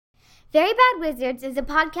Very Bad Wizards is a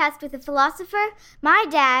podcast with a philosopher, my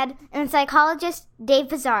dad, and a psychologist, Dave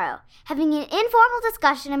Pizarro, having an informal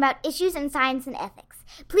discussion about issues in science and ethics.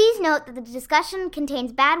 Please note that the discussion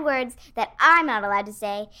contains bad words that I'm not allowed to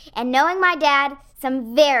say, and knowing my dad,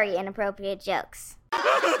 some very inappropriate jokes.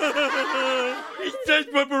 He says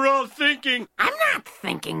what we're all thinking. I'm not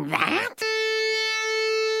thinking that.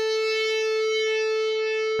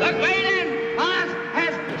 The great boss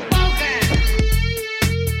has spoken.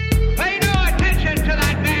 Pay no attention to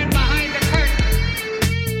that man behind the curtain.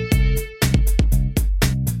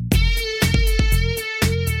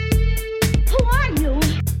 Who are you?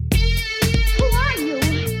 Who are you?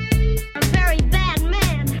 A very bad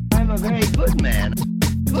man. I'm a very good man.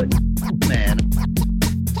 Good man.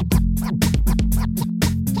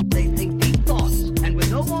 They think deep thoughts, and with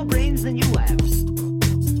no more brains than you have.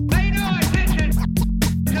 Pay no attention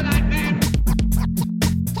to that man.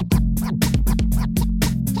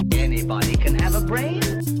 Anybody can have a brain.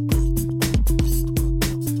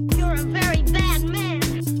 You're a very bad man.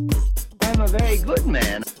 I'm a very good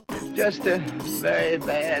man. Just a very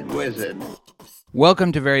bad wizard.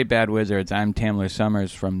 Welcome to Very Bad Wizards. I'm Tamler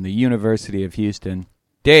Summers from the University of Houston.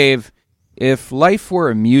 Dave, if life were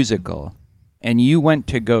a musical and you went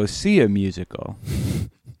to go see a musical,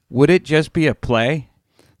 would it just be a play?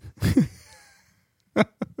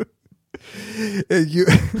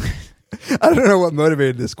 I don't know what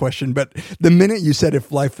motivated this question, but the minute you said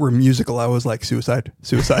if life were a musical, I was like, suicide.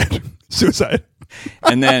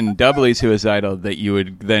 And then doubly suicidal that you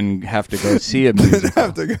would then have to go see a musical.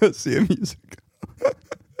 have to go see a musical.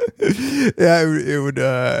 Yeah, it would.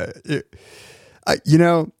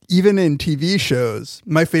 Even in TV shows,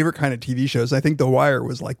 my favorite kind of TV shows, I think The Wire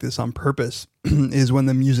was like this on purpose, is when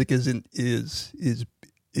the music is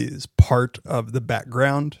part of the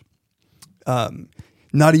background.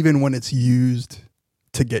 Not even when it's used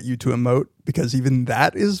to get you to emote, because even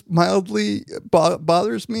that is mildly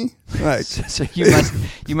bothers me. Like, so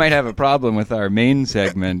you might have a problem with our main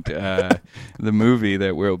segment, the movie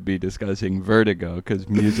that we'll be discussing, Vertigo, because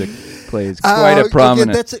music plays quite a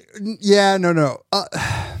prominent. No.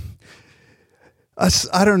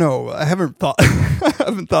 I don't know. I haven't thought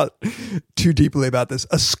too deeply about this.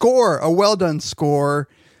 A well done score,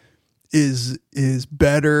 is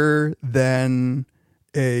better than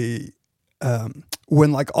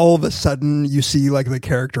when like all of a sudden you see like the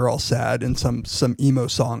character all sad and some emo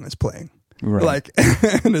song is playing, right? Like,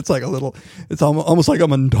 and it's like it's almost like a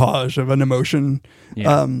montage of an emotion.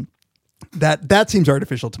 Yeah. That seems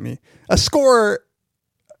artificial to me. A score,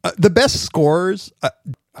 the best scores,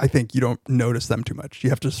 I think you don't notice them too much. You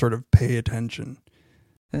have to sort of pay attention.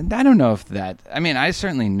 And I don't know if I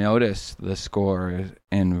certainly notice the score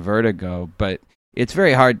in Vertigo, but it's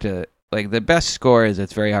very hard to, the best score is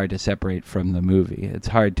it's very hard to separate from the movie. It's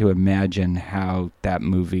hard to imagine how that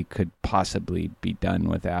movie could possibly be done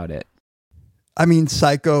without it. I mean,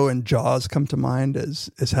 Psycho and Jaws come to mind as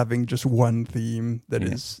having just one theme that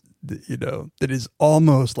is, that is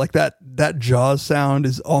almost like that Jaws sound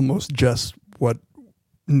is almost just what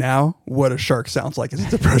a shark sounds like as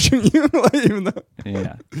it's approaching you, even though,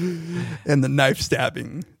 and the knife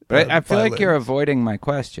stabbing. But I feel like you're avoiding my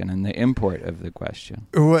question and the import of the question.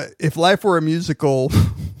 If life were a musical,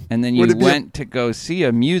 and then you went to go see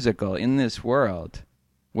a musical in this world,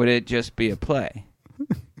 would it just be a play?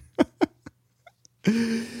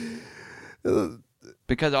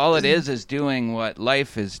 Because all it is doing what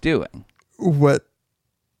life is doing.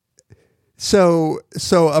 So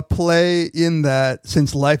a play in that,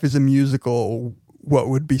 since life is a musical, what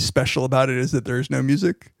would be special about it is that there's no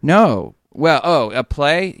music? No. Well, a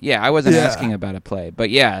play? Yeah, I wasn't asking about a play.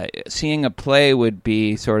 But yeah, seeing a play would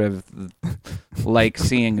be sort of like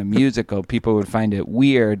seeing a musical. People would find it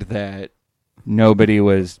weird that nobody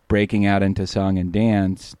was breaking out into song and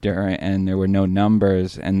dance and there were no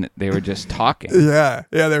numbers and they were just talking. Yeah,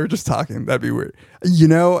 they were just talking. That'd be weird.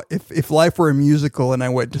 If life were a musical and I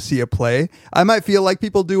went to see a play, I might feel like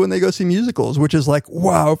people do when they go see musicals, which is like,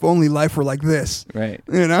 wow, if only life were like this. Right.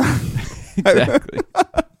 Exactly.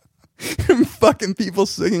 Fucking people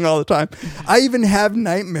singing all the time. I even have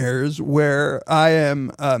nightmares where I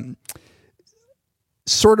am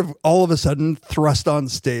sort of all of a sudden thrust on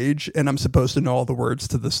stage and I'm supposed to know all the words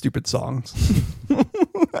to the stupid songs.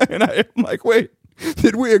 And I'm like, wait,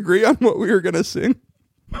 did we agree on what we were going to sing?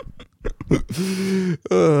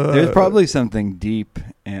 There's probably something deep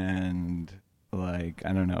and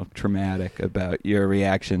traumatic about your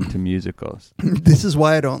reaction to musicals. This is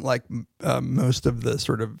why I don't like most of the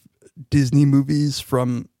sort of Disney movies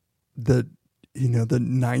from the the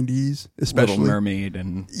 90s, especially Little Mermaid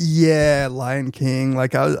and yeah, Lion King.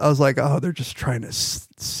 Like I was like, oh, they're just trying to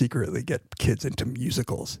secretly get kids into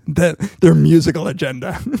musicals. Their musical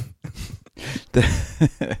agenda.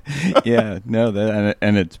 yeah, no,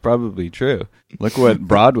 and it's probably true. Look what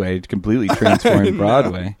Broadway completely transformed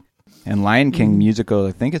Broadway. And Lion King musical,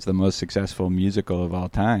 I think it's the most successful musical of all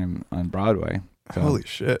time on Broadway. So, Holy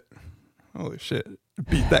shit.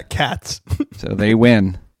 Beat that Cats. So they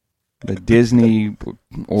win. The Disney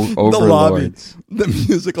overlords. The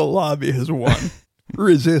musical lobby has won.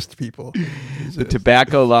 Resist, people. The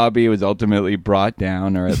tobacco lobby was ultimately brought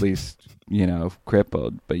down, or at least,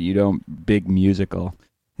 crippled. But big musical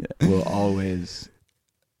will always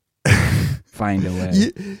find a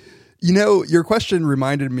way. Your question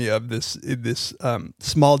reminded me of this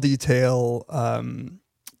small detail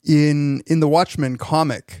in the Watchmen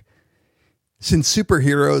comic. Since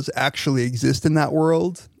superheroes actually exist in that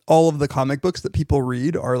world, all of the comic books that people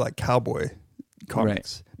read are like cowboy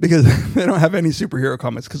comics. Right. Because they don't have any superhero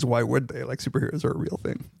comics, because why would they? Like, superheroes are a real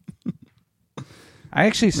thing. I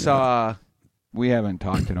actually saw, we haven't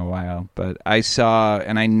talked in a while, but I saw,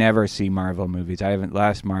 and I never see Marvel movies.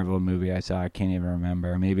 Last Marvel movie I saw, I can't even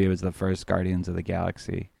remember. Maybe it was the first Guardians of the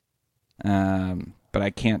Galaxy. But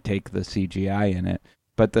I can't take the CGI in it.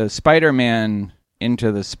 But the Spider-Man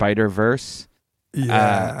Into the Spider-Verse,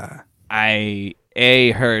 I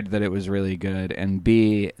heard that it was really good, and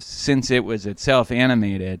B, since it was itself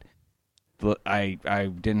animated, I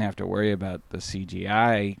didn't have to worry about the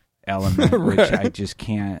CGI element, right, which I just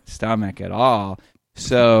can't stomach at all.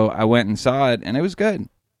 So I went and saw it, and it was good.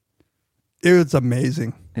 It was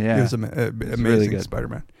amazing. Yeah, it was amazing. Really good.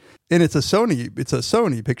 Spider-Man, and it's a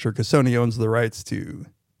Sony picture, because Sony owns the rights to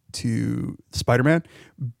Spider-Man.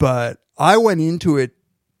 But I went into it.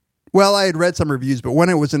 Well, I had read some reviews, but when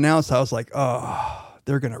it was announced, I was like, oh,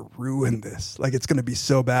 they're going to ruin this. Like, it's going to be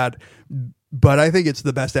so bad. But I think it's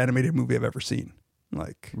the best animated movie I've ever seen.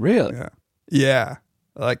 Like, really? Yeah.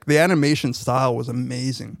 Like, the animation style was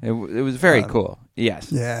amazing. It was very cool. Yes.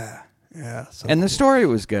 Yeah. Yeah. So and the cool. story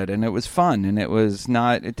was good, and it was fun, and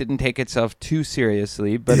it didn't take itself too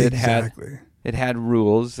seriously, but it had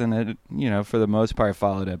rules, and it, for the most part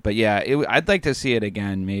followed it. But yeah, I'd like to see it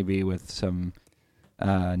again, maybe with some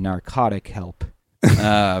narcotic help,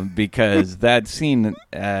 because that scene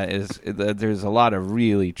there's a lot of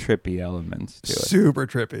really trippy elements to it. Super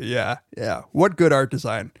trippy, yeah. What good art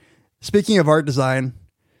design. Speaking of art design,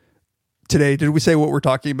 today, did we say what we're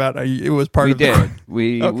talking about? It was part of the...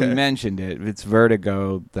 We did. We mentioned it. It's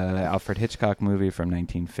Vertigo, the Alfred Hitchcock movie from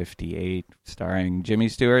 1958, starring Jimmy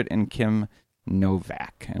Stewart and Kim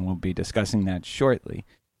Novak, and we'll be discussing that shortly.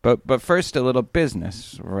 But first, a little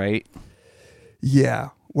business, right? Yeah.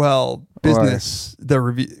 Well, business. The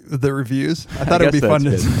reviews. I thought it'd be fun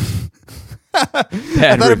to.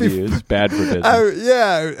 Bad reviews. Bad for business.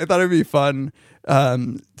 I thought it'd be fun.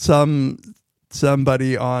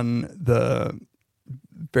 Somebody on the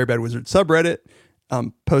Very Bad Wizard subreddit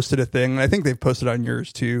posted a thing. I think they've posted on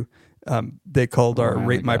yours too. They called our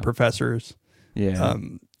Rate My Professors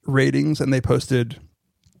ratings, and they posted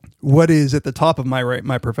what is at the top of my Rate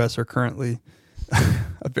My Professor currently.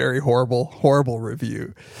 A very horrible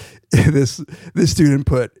review. This student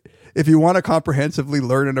put, if you want to comprehensively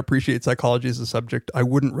learn and appreciate psychology as a subject, I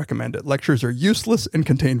wouldn't recommend it. Lectures are useless and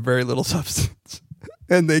contain very little substance.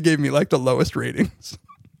 And they gave me like the lowest ratings.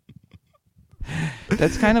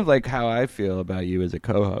 That's kind of like how I feel about you as a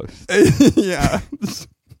co-host. Yeah.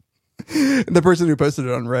 The person who posted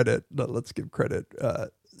it on Reddit, let's give credit,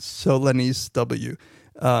 Solenis W,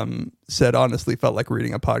 said, honestly felt like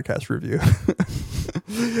reading a podcast review.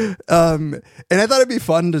 And I thought it'd be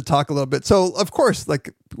fun to talk a little bit. So, of course,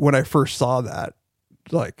 like when I first saw that,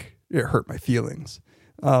 like it hurt my feelings.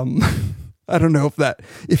 I don't know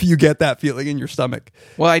if you get that feeling in your stomach.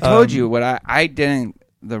 Well, I told you what I didn't.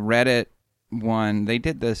 The Reddit one, they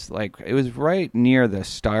did this like it was right near the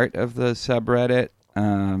start of the subreddit,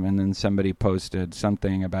 and then somebody posted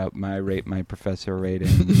something about my Rate My Professor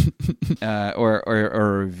rating, or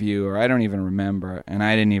a review, or I don't even remember, and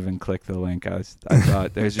I didn't even click the link. I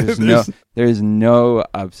thought there's just there's no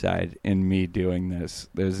upside in me doing this.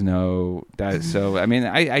 There's no that. So I mean,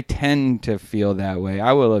 I tend to feel that way.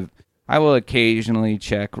 I will occasionally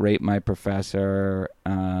check Rate My Professor,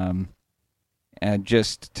 and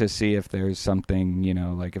just to see if there's something,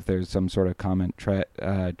 like if there's some sort of comment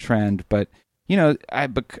trend. But,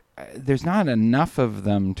 there's not enough of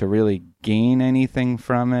them to really gain anything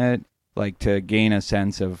from it, like to gain a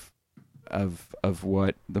sense of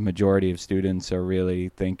what the majority of students are really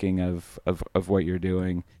thinking of what you're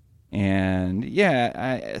doing. And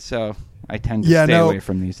so I tend to Yeah, stay no. away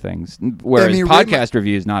from these things. Whereas podcast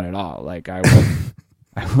reviews, not at all. Like I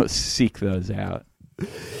will seek those out.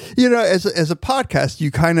 As a podcast, you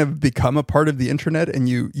kind of become a part of the internet, and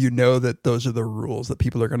you know that those are the rules that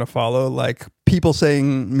people are going to follow. Like people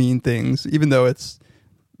saying mean things, even though it's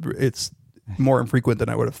more infrequent than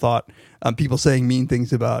I would have thought. People saying mean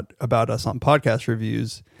things about us on podcast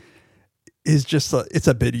reviews is just it's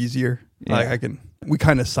a bit easier. Yeah. Like we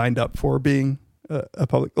kind of signed up for being a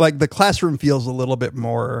public. Like the classroom feels a little bit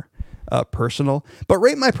more personal, but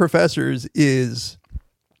Rate My Professors is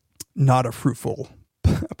not a fruitful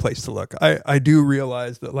place to look. I do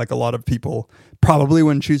realize that like a lot of people probably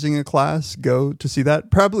when choosing a class go to see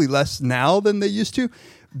that, probably less now than they used to,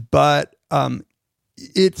 but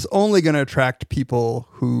it's only going to attract people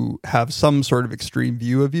who have some sort of extreme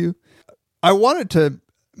view of you. I wanted to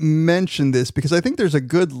mention this because I think there's a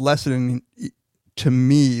good lesson to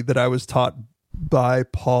me that I was taught by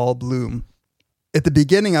Paul Bloom. At the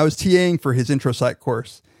beginning, I was TAing for his intro psych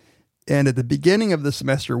course. And at the beginning of the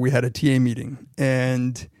semester, we had a TA meeting,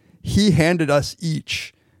 and he handed us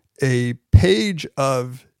each a page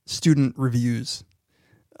of student reviews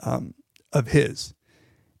of his.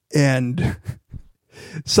 And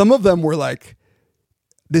some of them were like,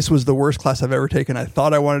 this was the worst class I've ever taken. I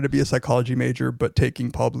thought I wanted to be a psychology major, but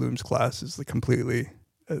taking Paul Bloom's class is completely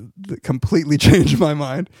changed my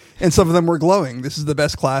mind. And some of them were glowing. This is the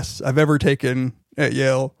best class I've ever taken at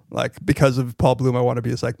Yale. Like, because of Paul Bloom, I want to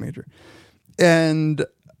be a psych major. And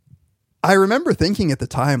I remember thinking at the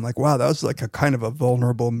time, like, wow, that was like a kind of a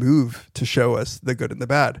vulnerable move to show us the good and the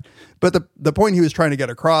bad. But the point he was trying to get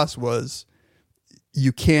across was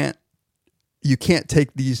you can't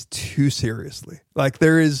take these too seriously. Like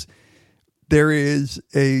there is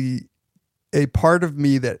a part of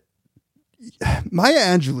me that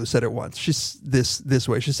Maya Angelou said it once. She's this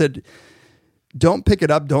way. She said, don't pick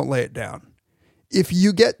it up, don't lay it down. If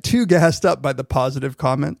you get too gassed up by the positive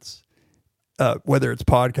comments, whether it's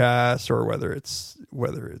podcasts or whether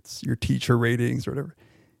it's your teacher ratings or whatever,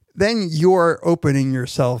 then you're opening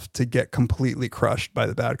yourself to get completely crushed by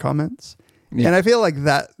the bad comments. Yeah. And I feel like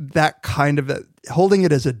that kind of holding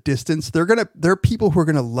it as a distance, there are people who are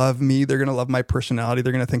going to love me. They're going to love my personality.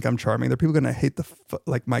 They're going to think I'm charming. There are people going to hate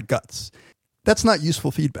like my guts. That's not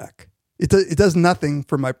useful feedback. It does nothing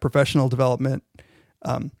for my professional development.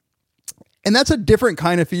 And that's a different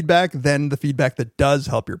kind of feedback than the feedback that does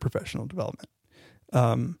help your professional development.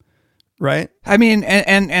 Right? I mean,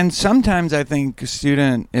 and sometimes I think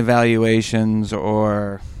student evaluations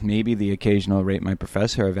or maybe the occasional Rate My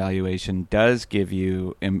Professor evaluation does give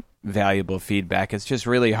you valuable feedback. It's just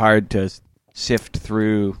really hard to sift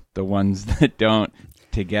through the ones that don't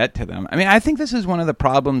to get to them. I mean, I think this is one of the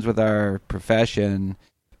problems with our profession.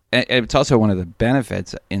 It's also one of the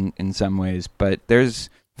benefits in some ways, but there's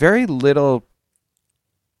very little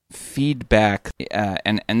feedback,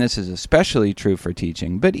 and this is especially true for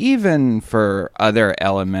teaching, but even for other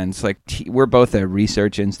elements, like we're both at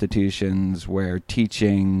research institutions where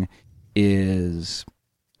teaching is,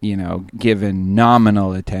 given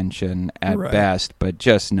nominal attention at best, but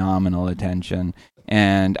just nominal attention.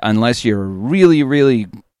 And unless you're really, really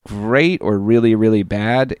great or really, really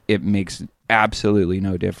bad, it makes absolutely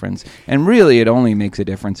no difference. And really, it only makes a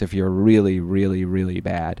difference if you're really, really, really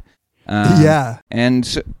bad. And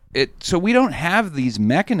so we don't have these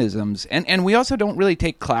mechanisms, and we also don't really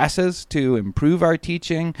take classes to improve our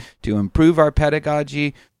teaching, to improve our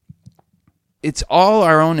pedagogy. It's all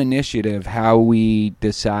our own initiative how we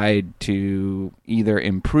decide to either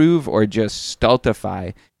improve or just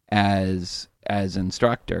stultify as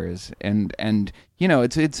instructors. And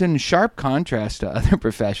it's in sharp contrast to other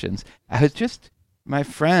professions. My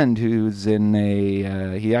friend who's in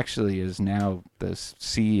he actually is now the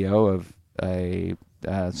CEO of a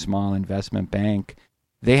small investment bank.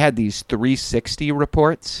 They had these 360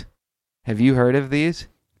 reports. Have you heard of these?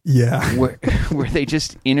 Yeah. Where they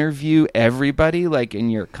just interview everybody, like in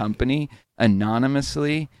your company,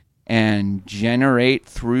 anonymously, and generate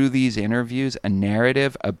through these interviews a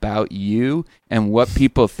narrative about you and what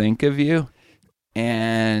people think of you,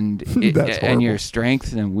 and your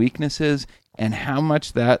strengths and weaknesses, and how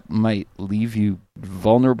much that might leave you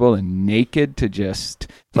vulnerable and naked to just,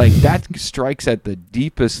 like, that strikes at the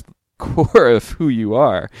deepest core of who you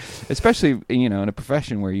are, especially, in a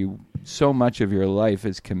profession where so much of your life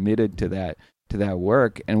is committed to that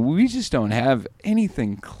work. And we just don't have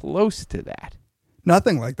anything close to that.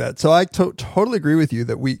 Nothing like that. So I totally agree with you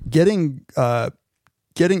that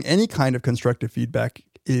getting any kind of constructive feedback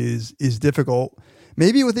is difficult.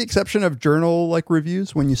 Maybe with the exception of journal like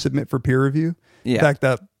reviews when you submit for peer review. Yeah. In fact,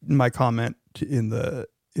 that my comment in the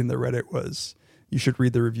in the Reddit was, you should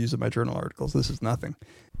read the reviews of my journal articles. This is nothing.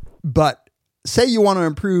 But say you want to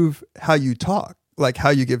improve how you talk, like how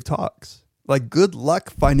you give talks. Like, good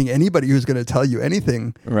luck finding anybody who's going to tell you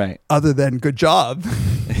anything other than good job.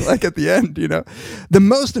 Like at the end, the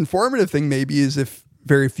most informative thing maybe is if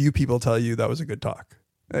very few people tell you that was a good talk.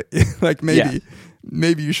 Like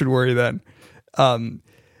maybe you should worry then.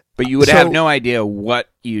 But you would have no idea what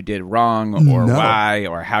you did wrong or why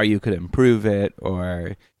or how you could improve it,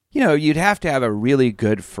 or, you'd have to have a really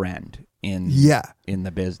good friend in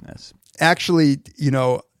the business. Actually,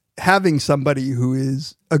 having somebody who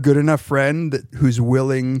is a good enough friend who's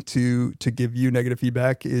willing to give you negative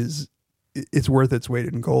feedback it's worth its weight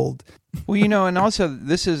in gold. Well, and also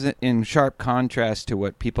this is in sharp contrast to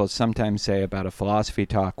what people sometimes say about a philosophy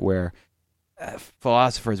talk, where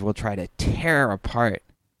philosophers will try to tear apart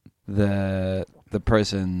the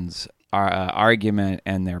person's argument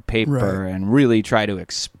and their paper and really try to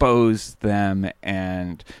expose them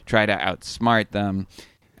and try to outsmart them.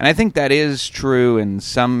 And I think that is true in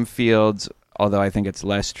some fields, although I think it's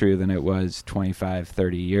less true than it was 25,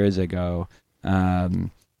 30 years ago.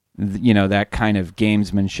 That kind of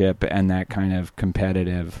gamesmanship and that kind of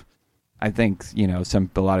competitive, I think,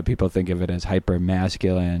 a lot of people think of it as hyper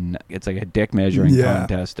masculine. It's like a dick measuring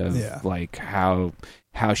contest of like how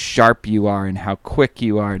sharp you are and how quick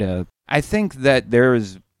you are to. I think that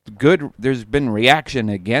there's been reaction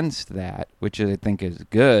against that, which I think is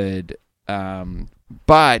good.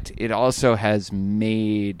 But it also has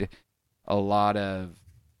made a lot of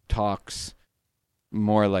talks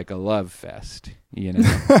more like a love fest, And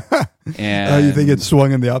you think it's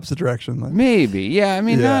swung in the opposite direction? Like? Maybe, yeah. I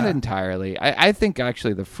mean, not entirely. I think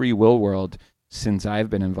actually the free will world, since I've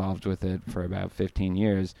been involved with it for about 15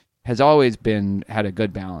 years, has always had a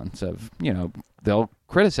good balance of, they'll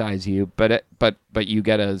criticize you, but you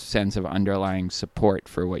get a sense of underlying support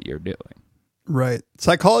for what you're doing. Right.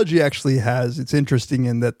 Psychology actually it's interesting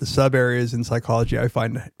in that the sub areas in psychology I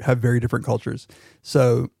find have very different cultures.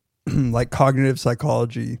 So like cognitive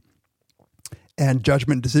psychology and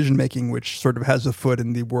judgment decision making, which sort of has a foot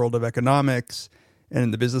in the world of economics and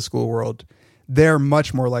in the business school world, they're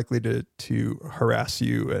much more likely to harass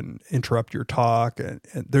you and interrupt your talk. And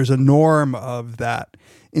there's a norm of that.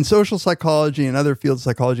 In social psychology and other fields of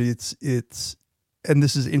psychology, it's and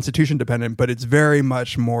this is institution dependent, but it's very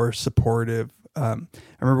much more supportive. I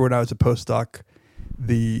remember when I was a postdoc,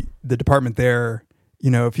 the department there,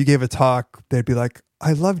 if you gave a talk, they'd be like,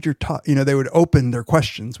 I loved your talk. They would open their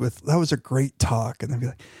questions with, that was a great talk. And they'd be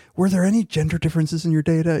like, were there any gender differences in your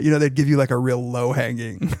data? They'd give you like a real low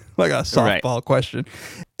hanging, like a softball question.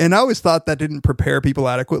 And I always thought that didn't prepare people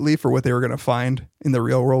adequately for what they were going to find in the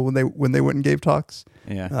real world when they went and gave talks.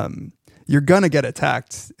 Yeah. You're going to get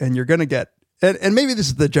attacked and you're going to get, and maybe this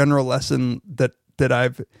is the general lesson that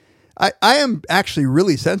I am actually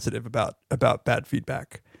really sensitive about bad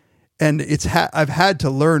feedback. And I've had to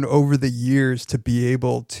learn over the years to be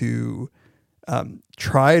able to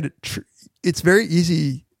it's very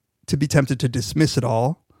easy to be tempted to dismiss it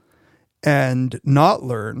all and not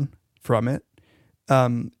learn from it.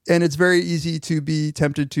 And it's very easy to be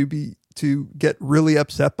tempted to get really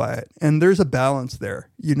upset by it. And there's a balance there.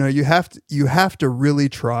 You have to really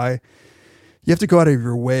try. You have to go out of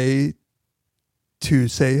your way to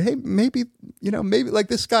say, hey, maybe like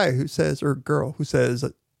this guy who says, or girl who says,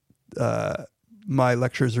 my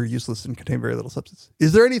lectures are useless and contain very little substance.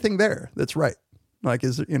 Is there anything there that's right? Like,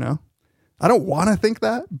 is there, I don't want to think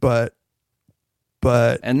that, but.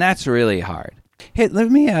 And that's really hard. Hey,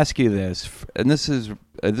 let me ask you this, and this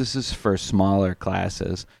is for smaller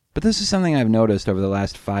classes, but this is something I've noticed over the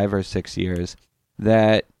last 5 or 6 years,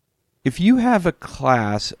 that if you have a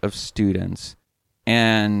class of students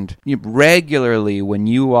and regularly when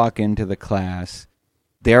you walk into the class,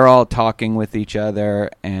 they're all talking with each other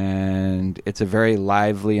and it's a very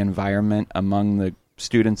lively environment among the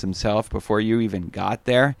students themselves before you even got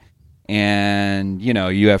there. And,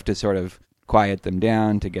 you have to sort of quiet them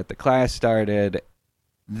down to get the class started.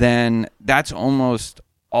 Then that's almost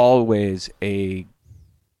always a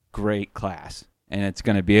great class and it's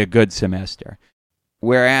going to be a good semester.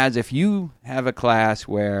 Whereas if you have a class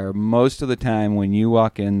where most of the time when you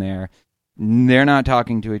walk in there, they're not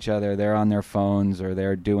talking to each other, they're on their phones or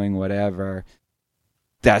they're doing whatever,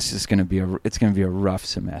 that's just going to be it's going to be a rough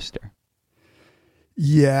semester.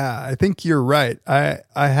 Yeah, I think you're right. I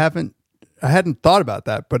hadn't thought about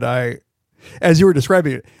that, but as you were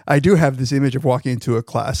describing it, I do have this image of walking into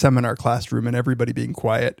a seminar classroom and everybody being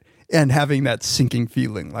quiet and having that sinking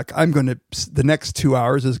feeling. Like the next 2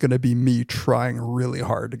 hours is going to be me trying really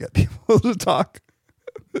hard to get people to talk.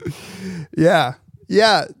 Yeah.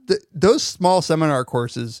 Yeah, those small seminar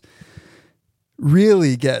courses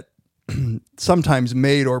really get sometimes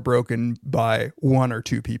made or broken by one or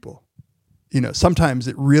two people. Sometimes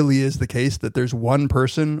it really is the case that there's one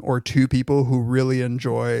person or two people who really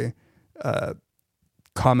enjoy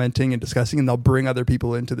commenting and discussing, and they'll bring other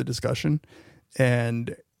people into the discussion,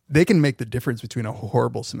 and they can make the difference between a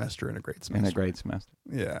horrible semester and a great semester.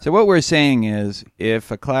 Yeah. So what we're saying is,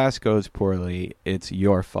 if a class goes poorly, it's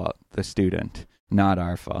your fault, the student, not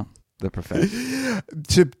our fault, the professor.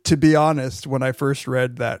 To be honest, when I first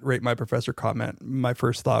read that Rate My Professor comment, my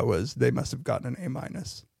first thought was they must have gotten an A-.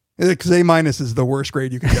 Because A- is the worst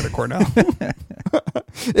grade you can get at Cornell.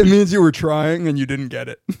 It means you were trying and you didn't get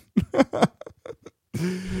it.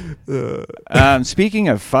 Speaking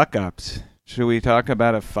of fuck-ups, should we talk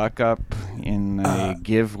about a fuck-up in a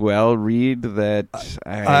Give Well read that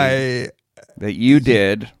that you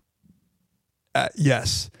did?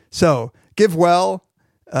 Yes. So, Give Well,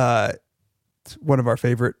 it's one of our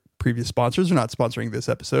favorite previous sponsors. They're not sponsoring this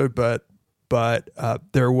episode, but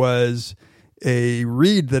there was a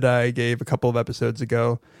read that I gave a couple of episodes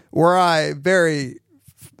ago where I very,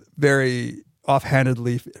 very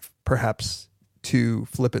offhandedly, perhaps too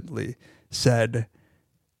flippantly, said,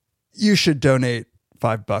 you should donate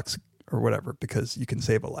 $5 or whatever because you can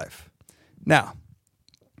save a life. Now,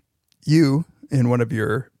 you, in one of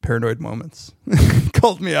your paranoid moments,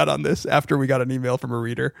 called me out on this after we got an email from a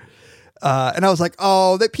reader. And I was like,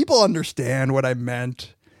 that people understand what I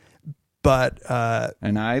meant. But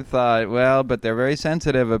and I thought, well, but they're very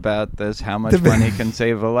sensitive about this, how much money can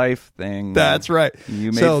save a life thing. That's right.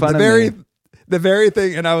 You made fun of me. The very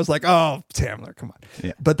thing, and I was like, oh, Tamler, come on.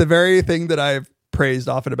 Yeah. But the very thing that I've praised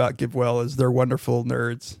often about GiveWell is their wonderful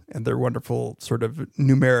nerds and their wonderful sort of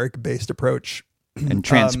numeric-based approach. And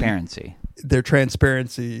transparency. Their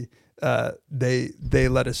transparency, they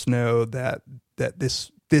let us know that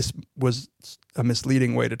this was a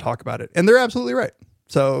misleading way to talk about it. And they're absolutely right.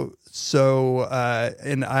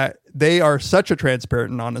 They are such a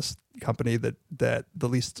transparent and honest company that the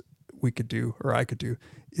least we could do, or I could do,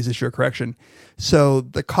 is issue a correction. So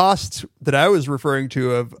the cost that I was referring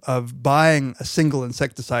to of buying a single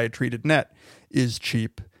insecticide treated net is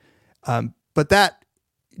cheap, but that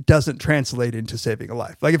doesn't translate into saving a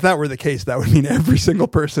life. Like if that were the case, that would mean every single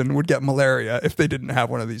person would get malaria if they didn't have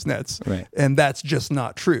one of these nets. Right. And that's just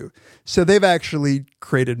not true. So they've actually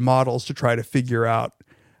created models to try to figure out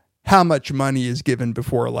how much money is given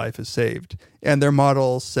before a life is saved. And their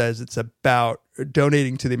model says it's about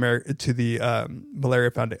donating to the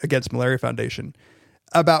Malaria Foundation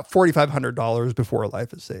about $4,500 before a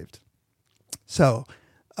life is saved. So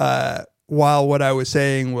while what I was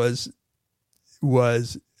saying was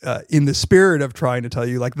in the spirit of trying to tell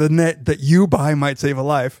you, like, the net that you buy might save a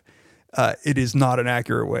life, it is not an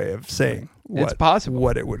accurate way of saying it's possible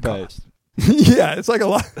what it would cost. Yeah, it's like a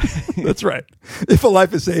lot. That's right. If a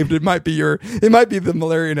life is saved, it might be the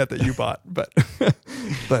malaria net that you bought, but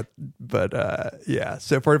yeah.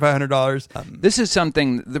 So $4,500. This is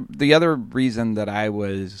something. The other reason that I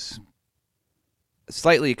was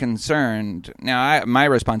slightly concerned. Now, my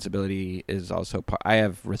responsibility is also. I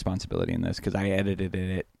have responsibility in this because I edited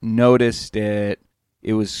it, noticed it.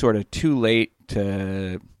 It was sort of too late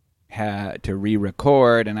to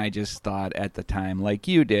re-record, and I just thought at the time, like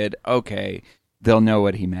you did, okay, they'll know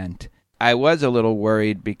what he meant. I was a little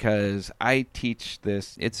worried because I teach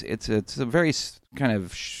this. It's a very kind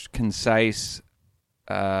of concise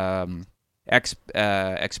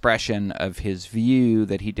expression of his view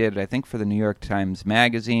that he did, I think, for the New York Times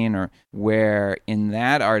Magazine, or where in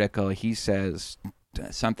that article he says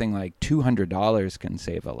something like $200 can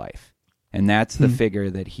save a life. And that's the figure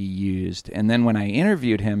that he used. And then when I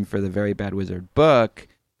interviewed him for the Very Bad Wizard book,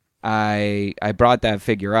 I brought that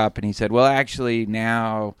figure up, and he said, well, actually,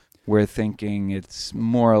 now we're thinking it's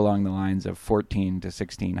more along the lines of $1,400 to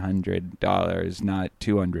 $1,600, not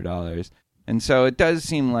 $200. And so it does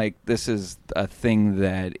seem like this is a thing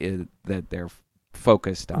that they're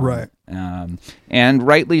focused on. Right. And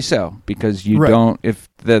rightly so, because you don't, if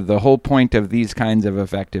the whole point of these kinds of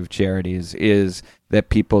effective charities is that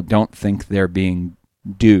people don't think they're being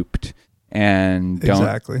duped, and don't,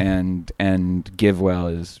 exactly. and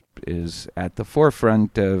GiveWell is at the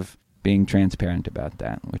forefront of being transparent about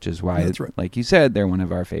that, which is why, like you said, they're one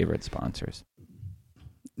of our favorite sponsors.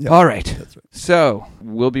 Yep. All right. That's right. So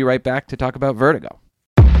we'll be right back to talk about Vertigo.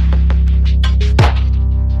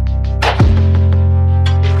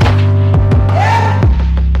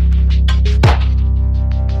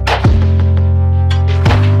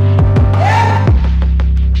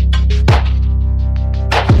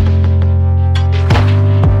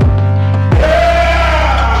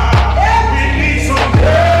 We need some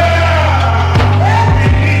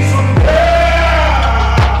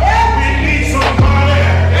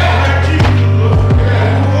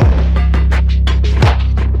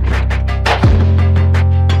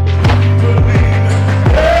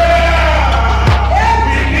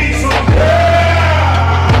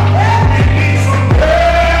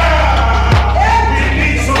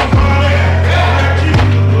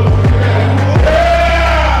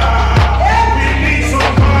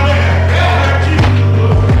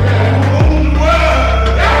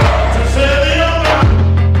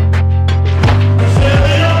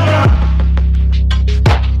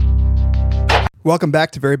Welcome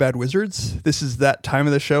back to Very Bad Wizards. This is that time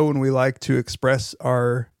of the show when we like to express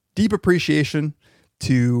our deep appreciation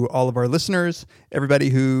to all of our listeners, everybody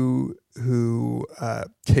who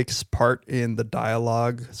takes part in the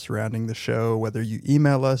dialogue surrounding the show, whether you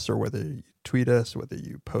email us or whether you tweet us, whether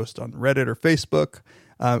you post on Reddit or Facebook.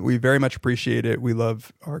 We very much appreciate it. We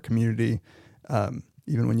love our community,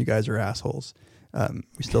 even when you guys are assholes.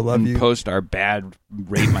 We still love you. Post our bad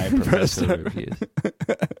Rate My Professor reviews.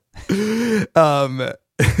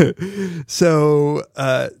 So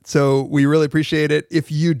we really appreciate it.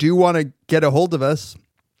 If you do want to get a hold of us,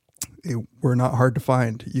 we're not hard to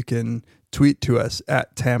find. You can tweet to us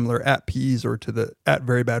at Tamler, at Peas, or to the at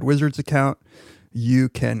Very Bad Wizards account. You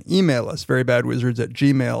can email us,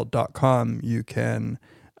 verybadwizards@gmail.com. You can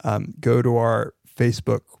go to our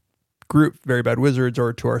Facebook group, Very Bad Wizards,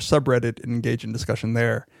 or to our subreddit and engage in discussion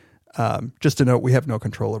there. Just to note, we have no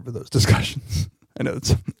control over those discussions. I know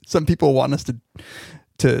some people want us to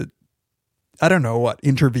I don't know what,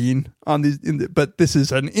 intervene on these, but this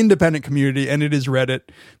is an independent community and it is Reddit.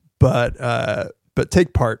 But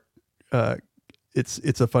take part.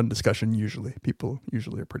 It's a fun discussion. Usually, people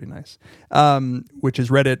usually are pretty nice. Which is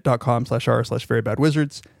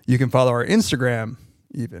reddit.com/r/verybadwizards. You can follow our Instagram,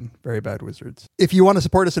 even Very Bad Wizards. If you want to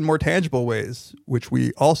support us in more tangible ways, which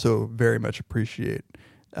we also very much appreciate,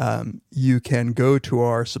 you can go to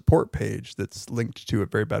our support page that's linked to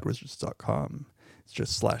at verybadwizards.com. It's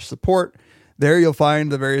just /support. There you'll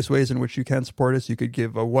find the various ways in which you can support us. You could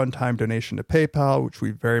give a one-time donation to PayPal, which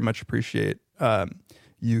we very much appreciate.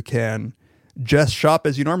 You can just shop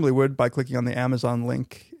as you normally would by clicking on the Amazon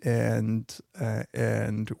link, and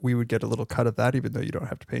we would get a little cut of that, even though you don't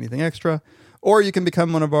have to pay anything extra. Or you can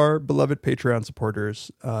become one of our beloved Patreon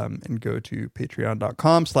supporters and go to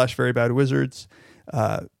patreon.com/verybadwizards.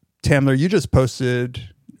 Tamler, you just posted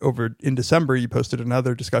over in December, you posted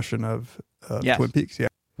another discussion of Yes. Twin Peaks. Yeah.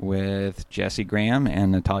 With Jesse Graham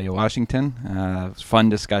and Natalia Washington. Fun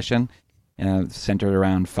discussion. Centered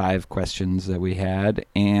around 5 questions that we had.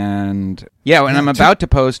 And yeah, when I'm about to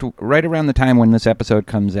post, right around the time when this episode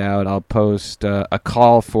comes out, I'll post a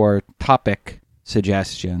call for topic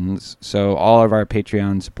suggestions. So all of our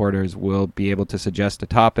Patreon supporters will be able to suggest a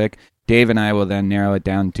topic. Dave and I will then narrow it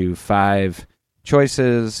down to 5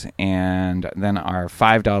 choices, and then our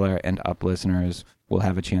 $5 and up listeners will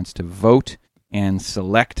have a chance to vote and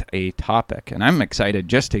select a topic. And I'm excited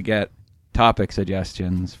just to get topic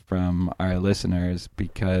suggestions from our listeners,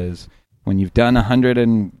 because when you've done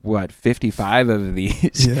 155 of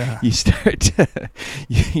these, Yeah. you start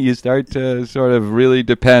to sort of really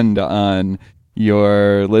depend on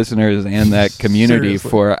your listeners and that community Seriously.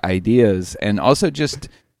 for ideas, and also just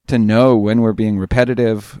to know when we're being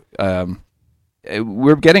repetitive.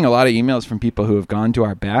 We're getting a lot of emails from people who have gone to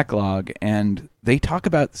our backlog, and they talk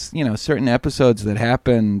about, certain episodes that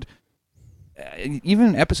happened,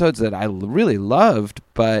 even episodes that I really loved,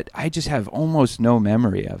 but I just have almost no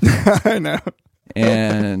memory of them. I know.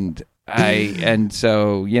 And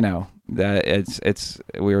so that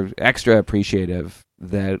we're extra appreciative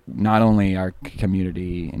that not only our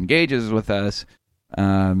community engages with us,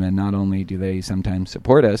 and not only do they sometimes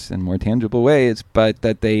support us in more tangible ways, but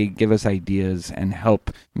that they give us ideas and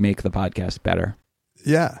help make the podcast better.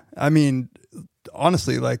 Yeah. I mean,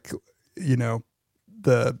 honestly, the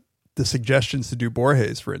suggestions to do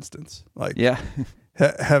Borges, for instance, Yeah.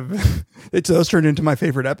 those turned into my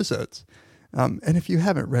favorite episodes. And if you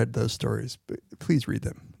haven't read those stories, please read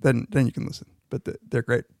them. Then you can listen. But they're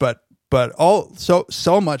great. But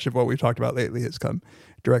so much of what we've talked about lately has come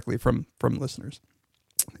directly from listeners.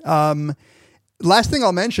 Last thing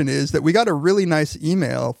I'll mention is that we got a really nice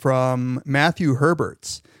email from Matthew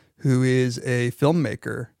Herberts, who is a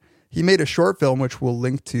filmmaker. He made a short film, which we'll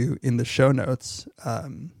link to in the show notes.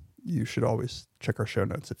 You should always check our show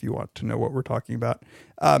notes if you want to know what we're talking about.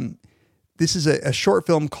 This is a short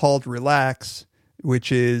film called Relax,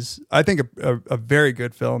 which is, I think, a very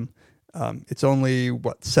good film. It's only,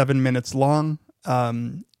 7 minutes long,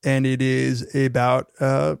 and it is about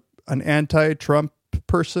an anti-Trump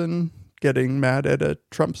person getting mad at a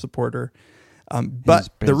Trump supporter. But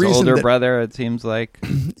his the reason older brother, it seems like.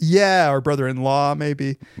 Yeah, or brother-in-law,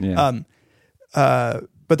 maybe. Yeah.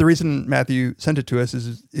 But the reason Matthew sent it to us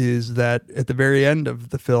is that at the very end of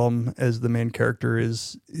the film, as the main character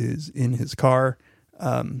is in his car,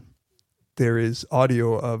 there is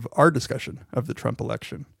audio of our discussion of the Trump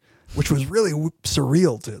election, which was really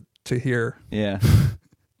surreal to hear. Yeah.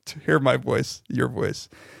 To hear my voice, your voice,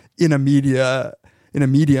 in a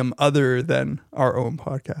medium other than our own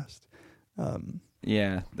podcast.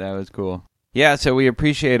 Yeah, that was cool. Yeah, so we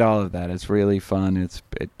appreciate all of that. It's really fun.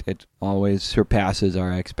 It always surpasses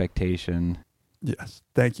our expectation. Yes.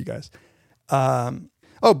 Thank you, guys.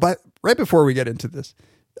 But right before we get into this,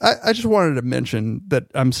 I just wanted to mention that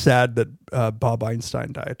I'm sad that Bob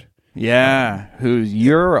Einstein died. Yeah, who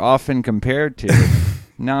you're often compared to.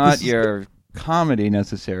 Not your comedy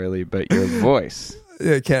necessarily, but your voice.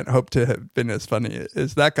 I can't hope to have been as funny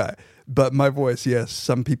as that guy. But my voice, yes.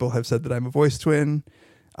 Some people have said that I'm a voice twin.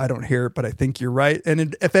 I don't hear it, but I think you're right.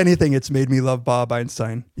 And if anything, it's made me love Bob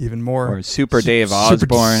Einstein even more. Or Super Dave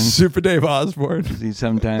Osborne. Super Dave Osborne. As he's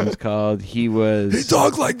sometimes called. He was... They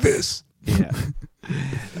talk like this. Yeah.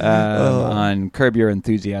 On Curb Your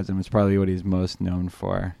Enthusiasm is probably what he's most known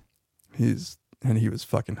for. He was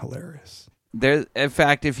fucking hilarious. In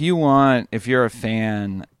fact, if you're a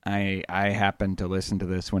fan, I happened to listen to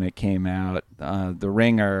this when it came out. The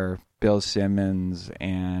Ringer, Bill Simmons,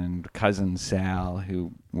 and cousin Sal,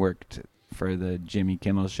 who worked for the Jimmy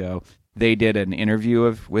Kimmel show, they did an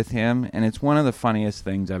interview with him, and it's one of the funniest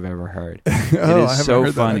things I've ever heard. It is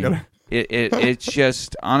so funny. It's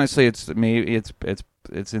just honestly, it's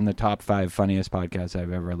in the top 5 funniest podcasts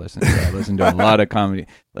I've ever listened to. I listened to a lot of comedy,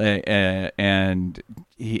 and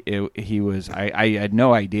he was. I had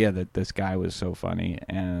no idea that this guy was so funny,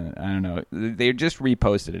 and I don't know. They just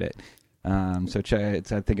reposted it, so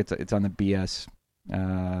I think it's on the BS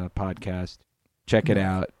podcast. Check it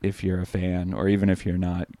out if you're a fan, or even if you're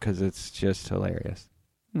not, because it's just hilarious.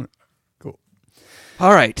 Cool.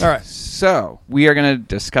 All right. So we are going to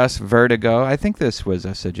discuss Vertigo. I think this was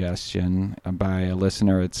a suggestion by a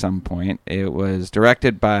listener at some point. It was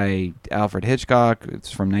directed by Alfred Hitchcock.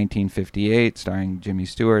 It's from 1958, starring Jimmy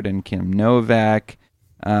Stewart and Kim Novak.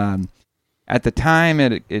 At the time,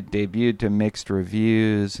 it debuted to mixed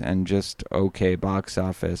reviews and just okay box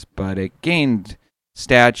office, but it gained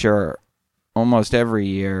stature almost every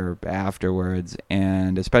year afterwards,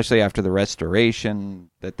 and especially after the restoration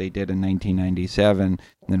that they did in 1997. And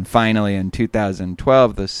then finally in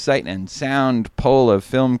 2012, the Sight and Sound poll of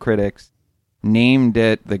film critics named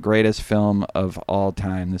it the greatest film of all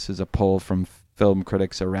time. This is a poll from film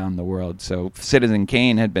critics around the world. So Citizen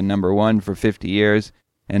Kane had been number 1 for 50 years,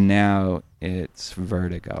 and now it's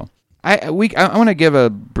Vertigo. I want to give a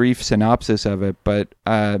brief synopsis of it, but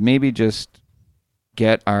maybe just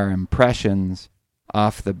get our impressions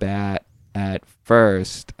off the bat at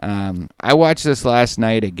first. I watched this last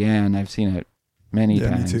night again. I've seen it many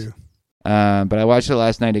times. Me too. But I watched it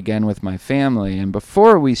last night again with my family. And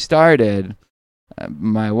before we started,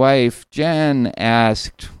 my wife, Jen,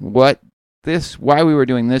 asked why we were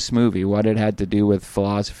doing this movie, what it had to do with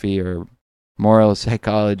philosophy or moral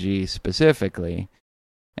psychology specifically.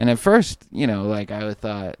 And at first, I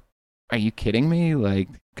thought, are you kidding me?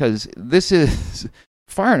 Because this is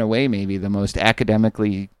far and away maybe the most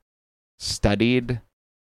academically studied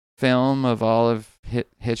film of all of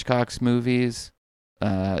Hitchcock's movies.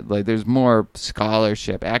 There's more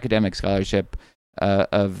scholarship, academic scholarship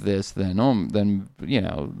of this than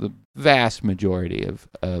the vast majority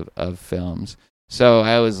of films. So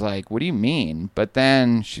I was like, what do you mean? But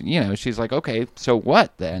then, she's like, okay, so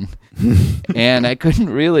what then? And I couldn't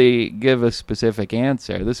really give a specific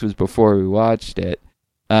answer. This was before we watched it.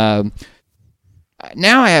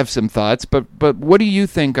 Now I have some thoughts, but what do you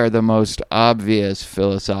think are the most obvious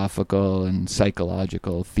philosophical and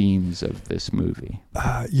psychological themes of this movie?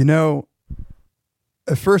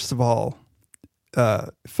 First of all,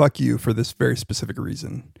 fuck you for this very specific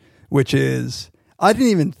reason, which is I didn't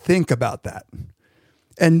even think about that.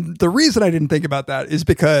 And the reason I didn't think about that is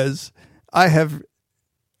because I have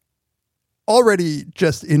already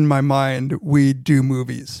just in my mind, we do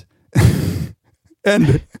movies.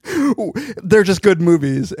 And they're just good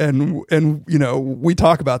movies, and we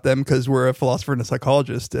talk about them because we're a philosopher and a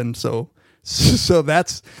psychologist, and so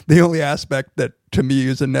that's the only aspect that to me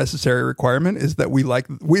is a necessary requirement, is that we like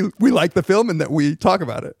the film and that we talk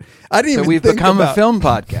about it. I didn't even we've think become about, a film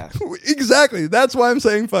podcast. Exactly. That's why I'm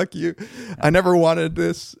saying fuck you. I never wanted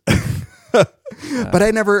this. But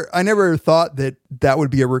I never thought that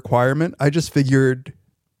would be a requirement. I just figured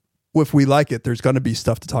if we like it, there's going to be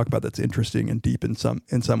stuff to talk about that's interesting and deep in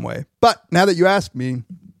some way. But now that you ask me,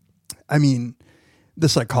 I mean, the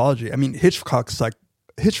psychology. I mean, Hitchcock's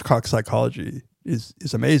psychology is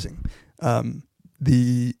amazing.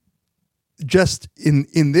 Just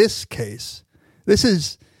in this case, this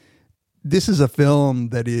is a film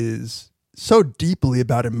that is so deeply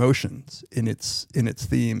about emotions in its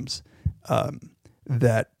themes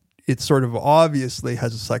that it sort of obviously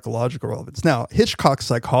has a psychological relevance. Now, Hitchcock's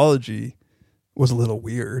psychology was a little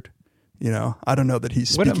weird. I don't know that he's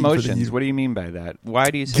speaking What emotions? For what do you mean by that?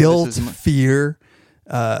 Why do you say guilt, this is fear,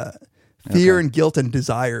 fear and guilt and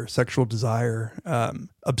desire, sexual desire,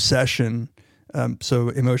 obsession, So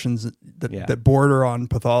emotions that, Yeah. that border on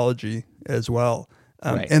pathology as well.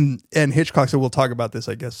 Right. And Hitchcock, so we'll talk about this,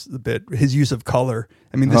 I guess, a bit. His use of color.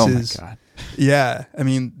 I mean, this is, God. yeah. I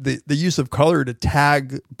mean, the use of color to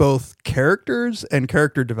tag both characters and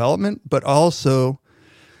character development, but also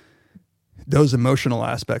those emotional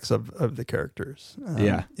aspects of the characters.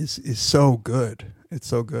 Is so good. It's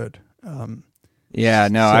so good. Yeah,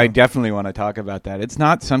 no, So- I definitely want to talk about that. It's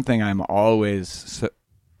not something I'm always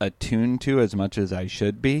attuned to as much as I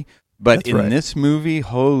should be. But That's in right. this movie,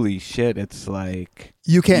 holy shit, it's like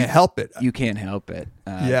You can't help it. you can't help it.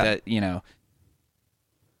 Yeah. That,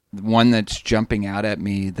 one that's jumping out at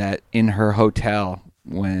me, that in her hotel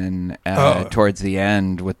when towards the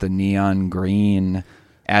end with the neon green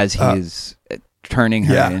as he's turning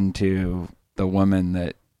her Yeah. into the woman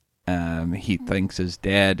that he thinks is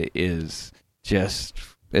dead is just,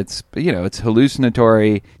 it's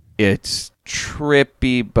hallucinatory. It's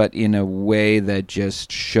trippy, but in a way that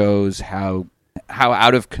just shows how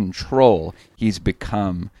out of control he's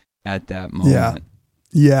become at that moment.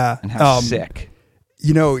 Yeah. And how sick.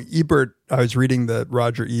 Ebert, I was reading the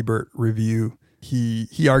Roger Ebert review.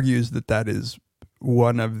 He argues that is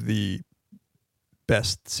one of the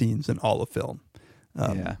best scenes in all of film.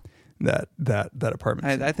 That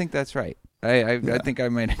apartment scene. I think that's right. I think I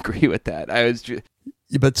might agree with that. I was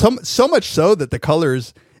But so much so that the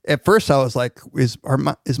colors, at first I was like, is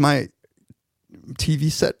my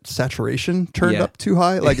TV set saturation turned Yeah. up too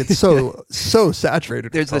high? Like it's so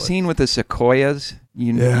saturated. There's with the color. scene with the sequoias,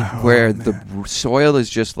 where the soil is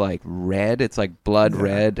just like red. It's like blood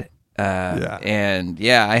red. And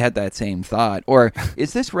I had that same thought. Or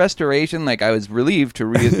is this restoration? Like, I was relieved to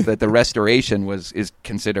read that the restoration is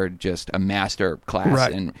considered just a master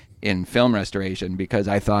class in film restoration, because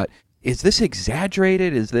I thought, is this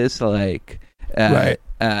exaggerated? Is this like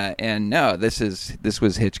and no, this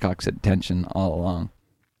was Hitchcock's intention all along.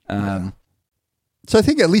 So I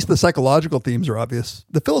think at least the psychological themes are obvious.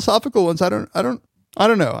 The philosophical ones, I don't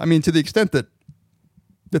know. I mean, to the extent that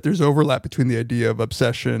there's overlap between the idea of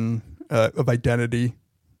obsession, of identity,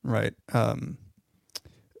 right?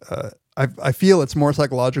 I feel it's more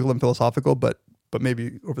psychological than philosophical, but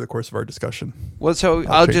maybe over the course of our discussion. Well, so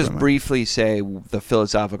I'll I'll change just my mind. briefly say the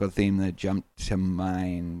philosophical theme that jumped to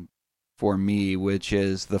mind for me, which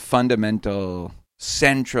is the fundamental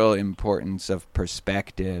central importance of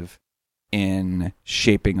perspective in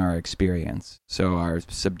shaping our experience. So our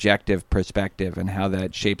subjective perspective and how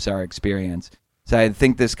that shapes our experience. So I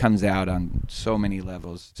think this comes out on so many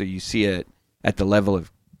levels. So you see it at the level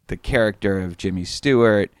of the character of Jimmy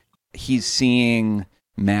Stewart. He's seeing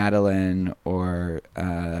Madeline or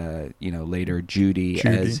later Judy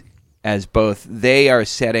as both they are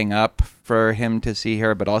setting up for him to see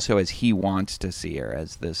her, but also as he wants to see her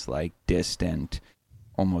as this like distant,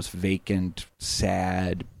 almost vacant,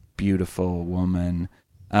 sad, beautiful woman.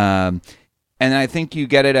 And I think you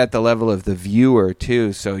get it at the level of the viewer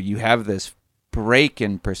too. So you have this break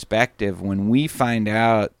in perspective when we find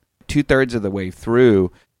out 2/3 of the way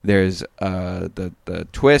through there's the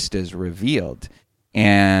twist is revealed,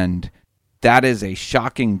 and that is a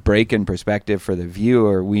shocking break in perspective for the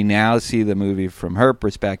viewer. We now see the movie from her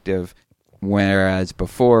perspective, whereas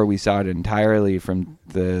before we saw it entirely from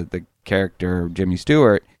the character Jimmy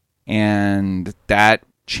Stewart, and that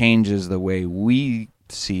changes the way we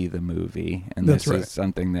see the movie. And That's this right. is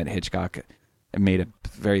something that Hitchcock made a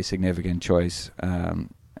very significant choice.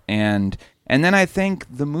 And then I think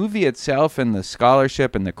the movie itself and the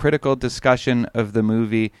scholarship and the critical discussion of the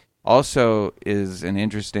movie also is an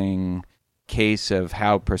interesting case of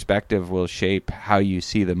how perspective will shape how you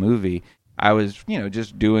see the movie. I was,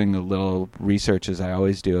 just doing a little research, as I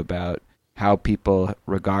always do, about how people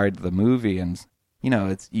regard the movie, and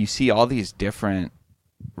you see all these different,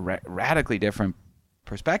 radically different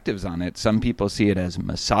perspectives on it. Some people see it as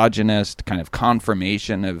misogynist, kind of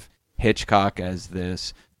confirmation of Hitchcock as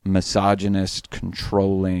this misogynist,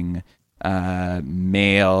 controlling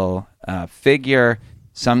male figure.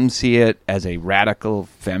 Some see it as a radical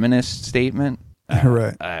feminist statement,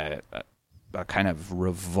 Right. a kind of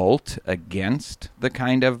revolt against the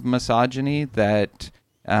kind of misogyny that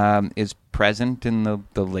is present in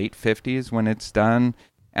the late 50s when it's done.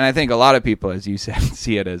 And I think a lot of people, as you said,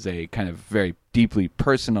 see it as a kind of very deeply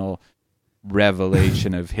personal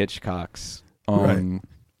revelation of Hitchcock's own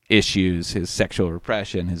issues, his sexual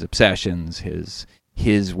repression, his obsessions,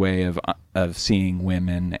 his way of seeing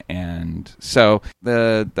women. And so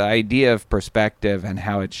the idea of perspective and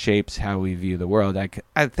how it shapes how we view the world,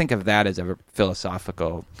 I think of that as a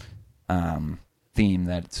philosophical theme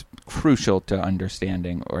that's crucial to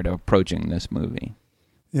understanding or to approaching this movie.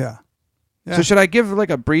 Yeah. Yeah. So should I give like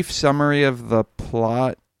a brief summary of the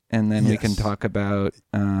plot, and then we Yes. can talk about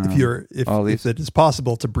if it is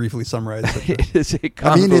possible to briefly summarize it. It is a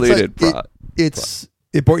convoluted plot. It's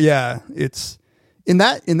in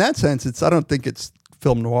that sense. I don't think it's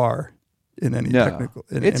film noir in any technical.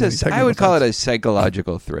 I would call it a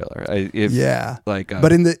psychological thriller.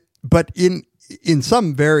 But in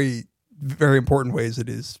some very, very important ways, it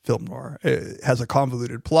is film noir. It has a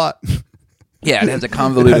convoluted plot. Yeah, it has a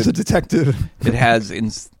convoluted. It has a detective. It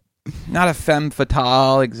has not a femme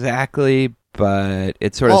fatale exactly, but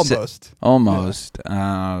it's sort of almost.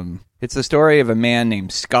 Yeah. It's the story of a man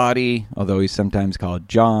named Scotty, although he's sometimes called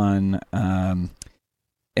John,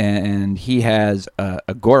 and he has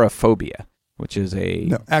agoraphobia, which is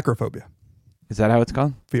acrophobia. Is that how it's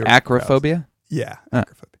called? Fear acrophobia? Yeah,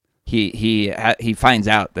 acrophobia. He finds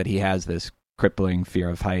out that he has this crippling fear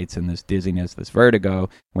of heights and this dizziness, this vertigo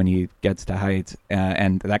when he gets to heights,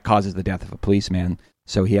 and that causes the death of a policeman.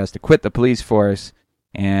 So he has to quit the police force,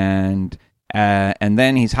 and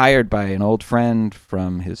then he's hired by an old friend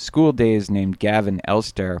from his school days named Gavin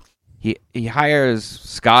Elster. He hires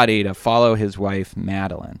Scotty to follow his wife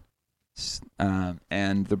Madeline,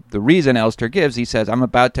 and the reason Elster gives, he says, I'm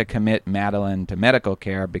about to commit Madeline to medical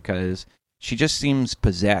care because she just seems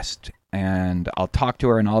possessed. And I'll talk to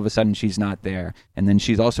her, and all of a sudden she's not there. And then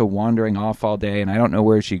she's also wandering off all day, and I don't know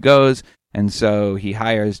where she goes. And so he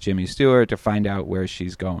hires Jimmy Stewart to find out where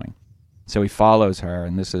she's going. So he follows her,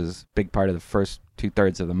 and this is a big part of the first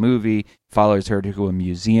 2/3 of the movie. Follows her to a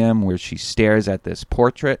museum where she stares at this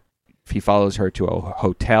portrait. He follows her to a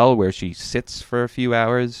hotel where she sits for a few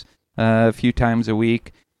hours, a few times a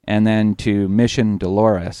week. And then to Mission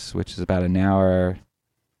Dolores, which is about an hour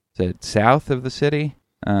south of the city.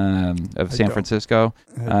 Of San Francisco,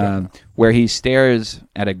 where he stares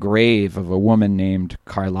at a grave of a woman named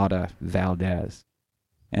Carlotta Valdez.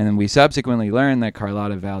 And then we subsequently learn that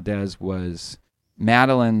Carlotta Valdez was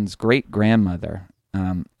Madeline's great-grandmother,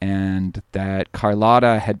 and that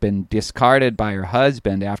Carlotta had been discarded by her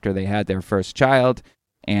husband after they had their first child,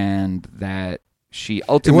 and that she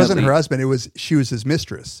ultimately... It wasn't her husband, she was his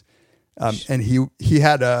mistress. And he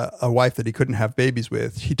had a wife that he couldn't have babies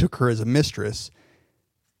with. He took her as a mistress.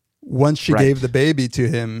 Once she gave the baby to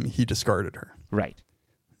him, he discarded her. Right.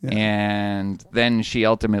 Yeah. And then she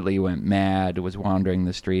ultimately went mad, was wandering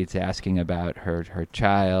the streets asking about her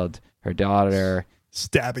child, her daughter.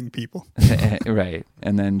 Stabbing people. Right.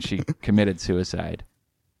 And then she committed suicide.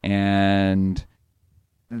 And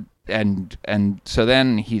so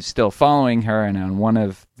then he's still following her, and on one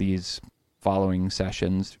of these following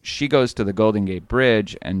sessions, she goes to the Golden Gate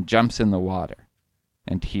Bridge and jumps in the water.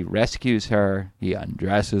 And he rescues her, he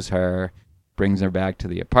undresses her, brings her back to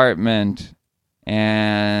the apartment,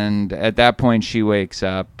 and at that point she wakes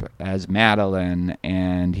up as Madeline,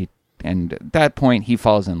 and at that point he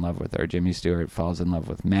falls in love with her. Jimmy Stewart falls in love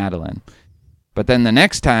with Madeline. But then the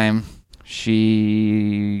next time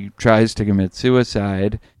she tries to commit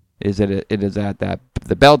suicide, it is at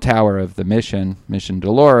the bell tower of the Mission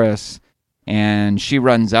Dolores, and she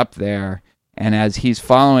runs up there. And as he's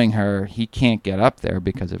following her, he can't get up there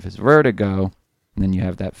because of his vertigo. And then you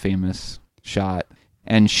have that famous shot.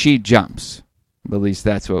 And she jumps. At least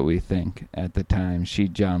that's what we think at the time. She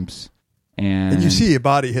jumps. And you see a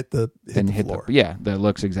body hit the floor. That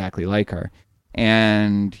looks exactly like her.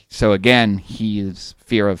 And so again, his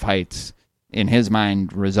fear of heights, in his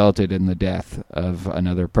mind, resulted in the death of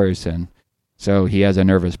another person. So he has a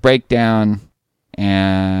nervous breakdown.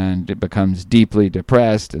 And it becomes deeply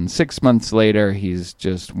depressed, and 6 months later he's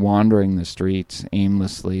just wandering the streets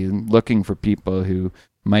aimlessly looking for people who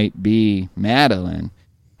might be Madeline.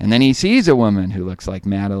 And then he sees a woman who looks like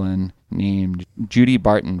Madeline named Judy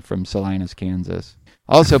Barton from Salinas, Kansas,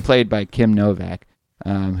 also played by Kim Novak,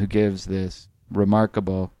 who gives this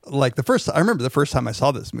remarkable... I remember the first time I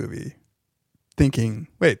saw this movie thinking,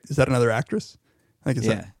 wait, is that another actress?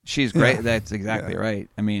 She's great. Yeah. That's exactly right.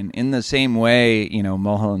 I mean, in the same way,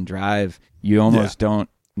 Mulholland Drive, you almost don't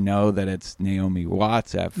know that it's Naomi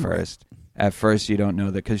Watts at first. Right. At first, you don't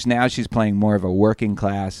know that because now she's playing more of a working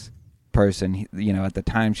class person. At the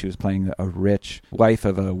time, she was playing a rich wife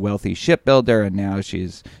of a wealthy shipbuilder, and now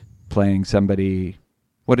she's playing somebody.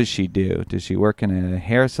 What does she do? Does she work in a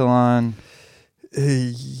hair salon?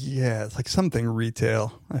 It's like something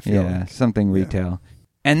retail. I feel like. Something retail.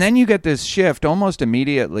 And then you get this shift almost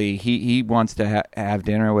immediately. He wants to have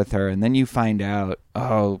dinner with her, and then you find out,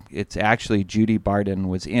 it's actually Judy Barton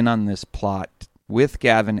was in on this plot with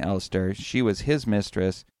Gavin Elster. She was his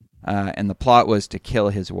mistress, and the plot was to kill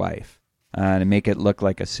his wife, to make it look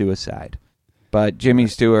like a suicide. But Jimmy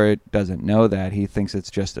Stewart doesn't know that. He thinks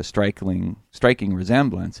it's just a striking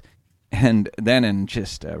resemblance. And then in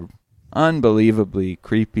just a unbelievably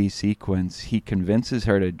creepy sequence, he convinces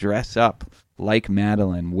her to dress up like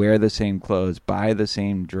Madeline, wear the same clothes, buy the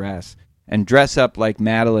same dress, and dress up like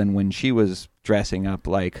Madeline when she was dressing up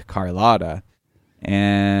like Carlotta.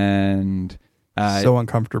 And so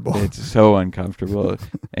uncomfortable. It's so uncomfortable.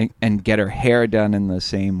 and get her hair done in the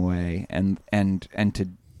same way, and to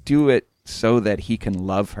do it so that he can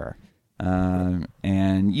love her.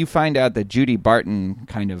 And you find out that Judy Barton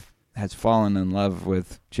kind of has fallen in love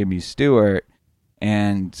with Jimmy Stewart,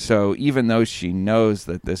 and so even though she knows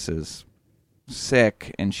that this is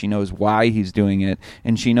sick, and she knows why he's doing it,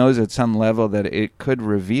 and she knows at some level that it could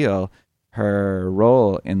reveal her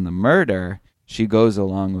role in the murder, she goes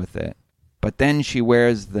along with it. But then she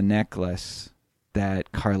wears the necklace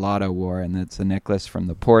that Carlotta wore, and that's the necklace from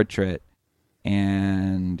the portrait,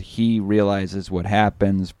 and he realizes what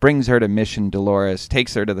happens, brings her to Mission Dolores,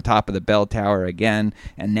 takes her to the top of the bell tower again,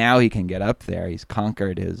 and now he can get up there. He's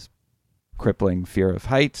conquered his crippling fear of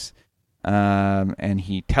heights, and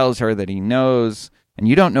he tells her that he knows, and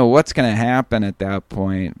you don't know what's going to happen at that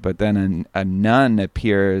point, but then a nun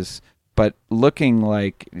appears, but looking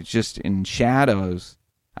like just in shadows.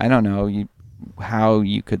 I don't know how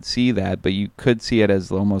you could see that, but you could see it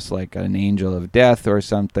as almost like an angel of death or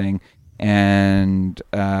something. And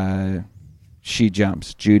she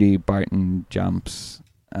jumps. Judy Barton jumps.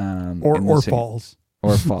 Or falls.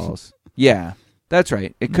 Or falls. Yeah, that's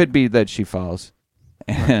right. It could be that she falls.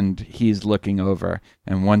 And he's looking over.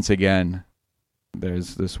 And once again,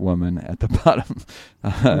 there's this woman at the bottom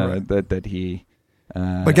that he...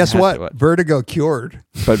 but guess what? Vertigo cured.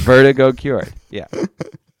 But vertigo cured, yeah.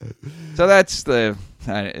 So that's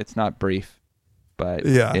it's not brief, but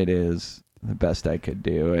it is the best I could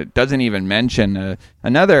do. It doesn't even mention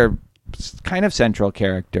another kind of central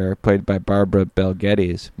character played by Barbara Bel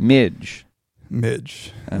Geddes, Midge.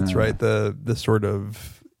 That's right. The sort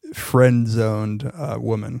of friend-zoned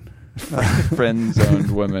woman. Friend-zoned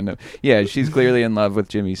woman. Yeah, she's clearly in love with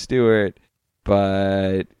Jimmy Stewart,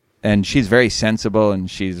 and she's very sensible, and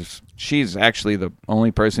she's actually the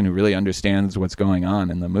only person who really understands what's going on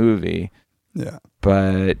in the movie. Yeah.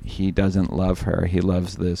 But he doesn't love her. He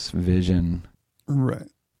loves this vision. Right.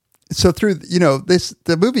 So through,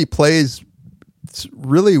 the movie plays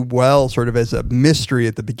really well sort of as a mystery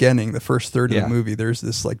at the beginning, the first third of the movie. There's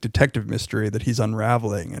this like detective mystery that he's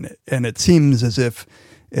unraveling, and it seems as if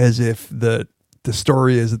the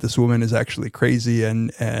story is that this woman is actually crazy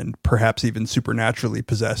and perhaps even supernaturally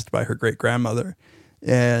possessed by her great grandmother.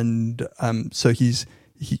 And so he's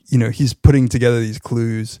putting together these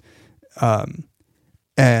clues.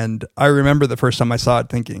 And I remember the first time I saw it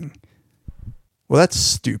thinking, well, that's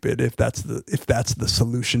stupid if that's the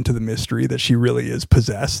solution to the mystery, that she really is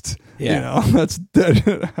possessed. Yeah. I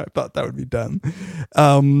thought that would be dumb.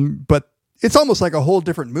 But it's almost like a whole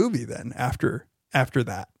different movie then after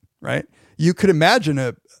that, right? You could imagine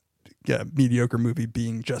a mediocre movie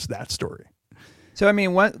being just that story. So I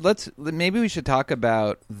mean, maybe we should talk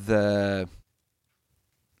about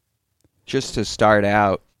just to start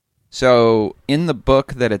out. So in the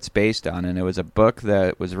book that it's based on, and it was a book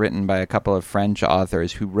that was written by a couple of French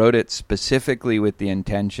authors who wrote it specifically with the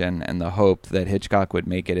intention and the hope that Hitchcock would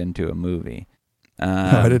make it into a movie.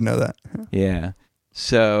 I didn't know that. Yeah.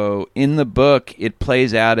 So in the book, it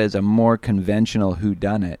plays out as a more conventional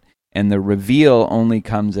whodunit, and the reveal only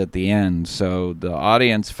comes at the end. So the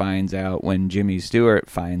audience finds out when Jimmy Stewart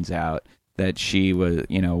finds out that she was,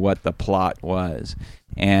 what the plot was.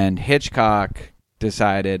 And Hitchcock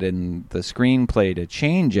decided in the screenplay to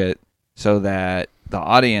change it so that the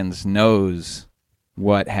audience knows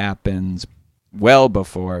what happens well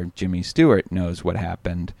before Jimmy Stewart knows what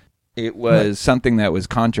happened. It was something that was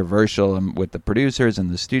controversial with the producers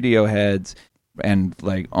and the studio heads, and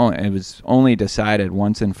it was only decided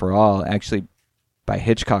once and for all, actually, by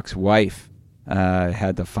Hitchcock's wife.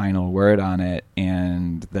 Had the final word on it,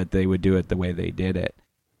 and that they would do it the way they did it.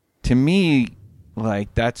 To me,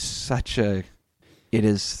 it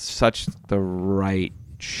is such the right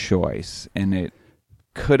choice, and it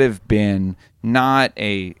could have been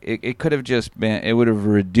it could have just been, it would have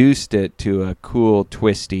reduced it to a cool,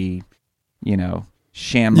 twisty,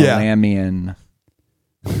 Shyamalamian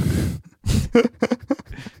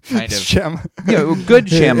kind of, good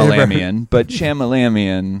Shyamalamian, but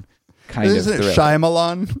Shyamalamian kind of Isn't it thrill.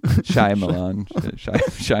 Shyamalanian.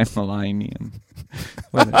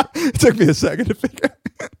 It took me a second to figure.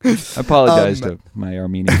 I apologize to my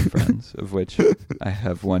Armenian friends, of which I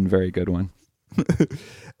have one very good one.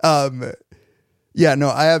 Yeah, no,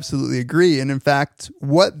 I absolutely agree. And in fact,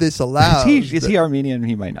 what this allows... Is he Armenian?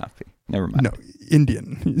 He might not be. Never mind. No,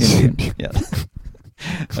 Indian. Indian, yeah.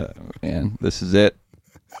 Man, this is it.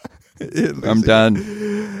 I'm done.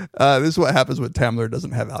 This is what happens when Tamler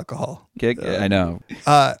doesn't have alcohol. I know.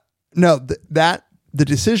 No, the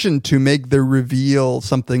decision to make the reveal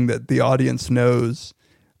something that the audience knows,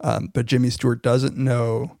 but Jimmy Stewart doesn't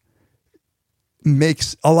know,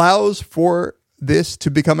 allows for this to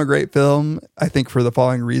become a great film. I think for the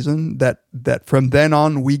following reason, that from then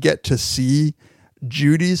on we get to see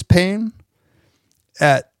Judy's pain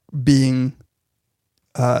at being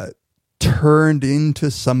turned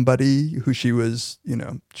into somebody who she was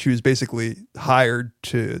basically hired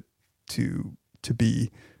to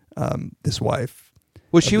be this wife.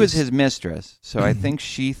 Well, she was his mistress, so I think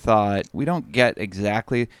she thought, we don't get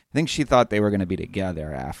exactly, I think she thought they were going to be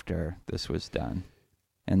together after this was done.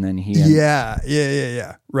 And then he... Yeah.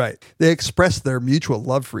 Right. They expressed their mutual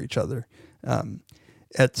love for each other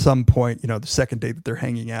at some point, the second day that they're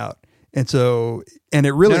hanging out. And so, and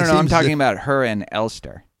it really No, I'm talking about her and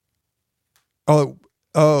Elster.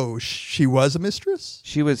 Oh, she was a mistress?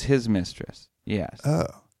 She was his mistress, yes. Oh,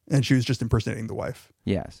 and she was just impersonating the wife?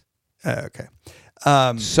 Yes. Okay.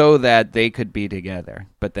 So that they could be together,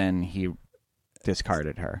 but then he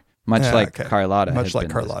discarded her, much like Carlotta. Much like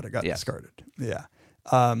Carlotta got discarded. Yeah.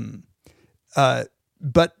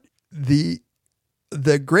 But the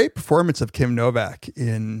great performance of Kim Novak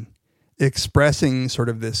in expressing sort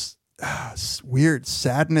of this weird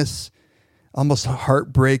sadness, almost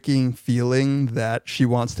heartbreaking feeling that she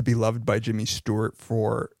wants to be loved by Jimmy Stewart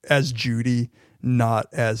as Judy, not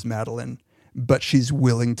as Madeline, but she's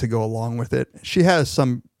willing to go along with it. She has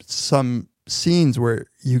some scenes where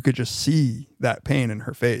you could just see that pain in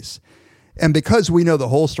her face. And because we know the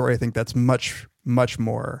whole story, I think that's much, much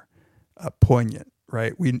more poignant,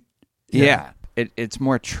 right? It's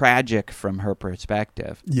more tragic from her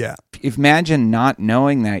perspective. Yeah. Imagine not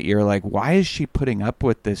knowing that. You're like, why is she putting up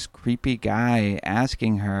with this creepy guy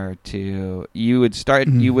asking her to... You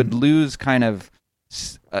would lose kind of...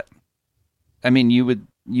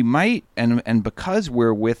 you might, and because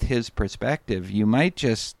we're with his perspective, you might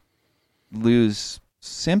just lose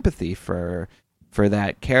sympathy for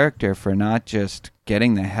that character, for not just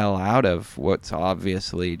getting the hell out of what's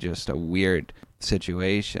obviously just a weird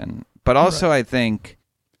situation. But also, right. I think,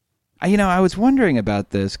 I was wondering about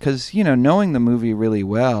this because, knowing the movie really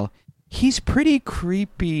well, he's pretty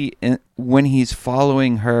creepy when he's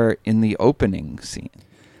following her in the opening scene.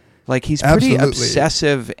 Like, he's pretty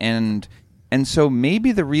obsessive, and so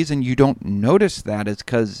maybe the reason you don't notice that is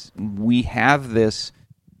because we have this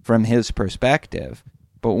from his perspective.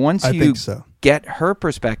 But once you get her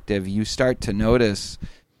perspective, you start to notice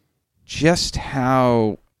just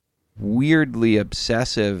how weirdly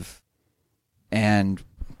obsessive and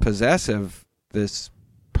possessive this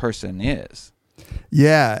person is.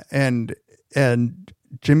 Yeah, and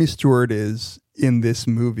Jimmy Stewart is in this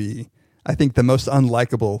movie, I think, the most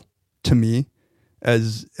unlikable to me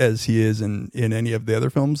as he is in any of the other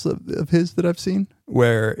films of his that I've seen,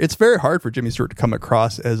 where it's very hard for Jimmy Stewart to come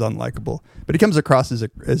across as unlikable, but he comes across as a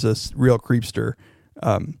real creepster.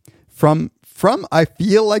 From I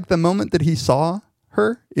feel like the moment that he saw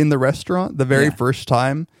her in the restaurant, the very first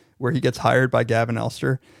time where he gets hired by Gavin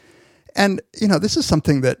Elster. And, this is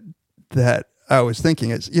something that I was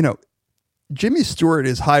thinking is, Jimmy Stewart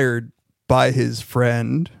is hired by his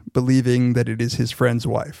friend, believing that it is his friend's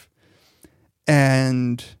wife.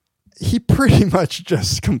 And he pretty much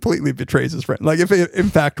just completely betrays his friend. Like, if it in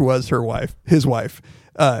fact was his wife,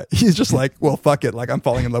 he's just like, well, fuck it. Like, I'm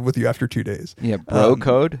falling in love with you after 2 days. Yeah, bro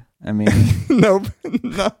code. I mean, no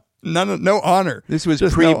honor. This was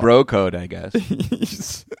pre-bro code, I guess.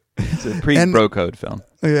 It's a pre-bro code film.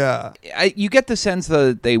 Yeah. You get the sense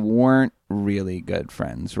that they weren't really good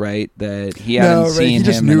friends, right? That he hadn't seen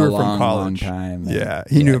him in a long time. Yeah,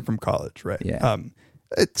 he knew him from college, right? Yeah.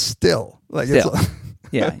 It's still.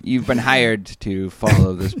 Yeah, you've been hired to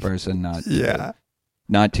follow this person, not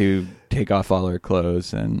to take off all her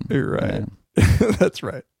clothes. And you're right. That's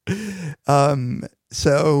right.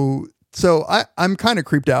 So I'm kind of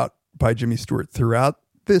creeped out by Jimmy Stewart throughout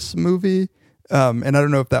this movie. And I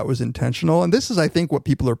don't know if that was intentional. And this is, I think, what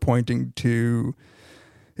people are pointing to,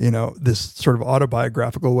 this sort of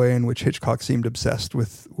autobiographical way in which Hitchcock seemed obsessed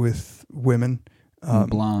with women.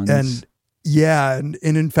 Blondes. And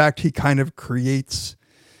in fact, he kind of creates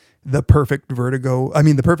the perfect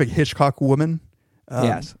the perfect Hitchcock woman.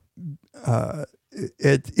 Yes.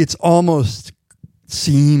 It's almost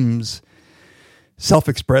seems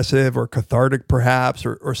self-expressive or cathartic, perhaps,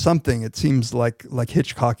 or something. It seems like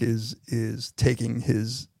Hitchcock is taking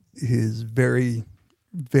his very,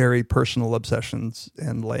 very personal obsessions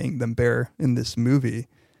and laying them bare in this movie.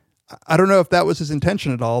 I don't know if that was his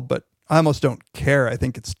intention at all, but almost don't care. I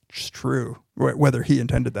think it's just true whether he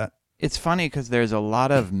intended that. It's funny because there's a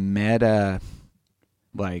lot of meta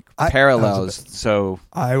parallels.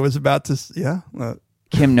 I was about to,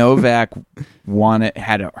 Kim Novak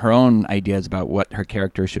had her own ideas about what her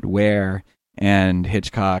character should wear, and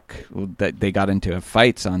Hitchcock, that they got into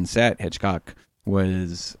fights on set. Hitchcock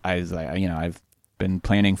I've been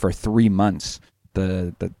planning for 3 months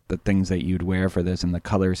the things that you'd wear for this and the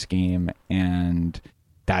color scheme, and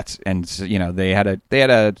they had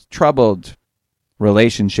a troubled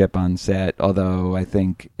relationship on set, although I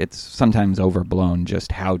think it's sometimes overblown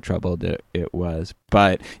just how troubled it was.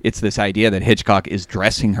 But it's this idea that Hitchcock is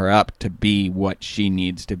dressing her up to be what she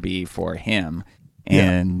needs to be for him,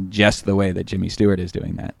 and just the way that Jimmy Stewart is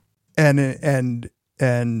doing that. And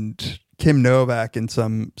Kim Novak, in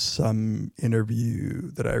some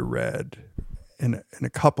interview that I read, in a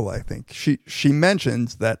couple, I think she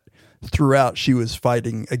mentions that throughout she was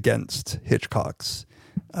fighting against Hitchcock's.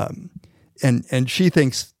 And she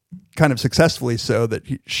thinks kind of successfully so that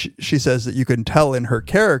she says that you can tell in her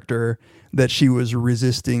character that she was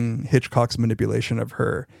resisting Hitchcock's manipulation of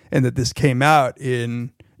her, and that this came out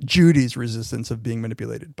in Judy's resistance of being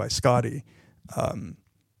manipulated by Scotty,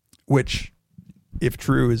 which, if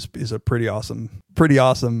true, is a pretty awesome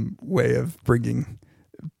way of bringing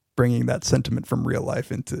that sentiment from real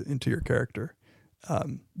life into your character.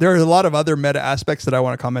 There are a lot of other meta aspects that I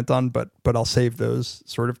want to comment on, but I'll save those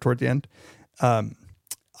sort of toward the end. But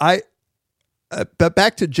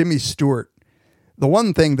back to Jimmy Stewart. The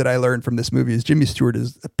one thing that I learned from this movie is Jimmy Stewart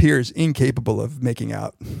appears incapable of making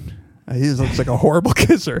out. He looks like a horrible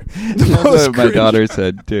kisser. That's what my daughter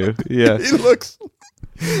said too. Yeah, he looks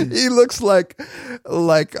like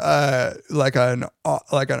an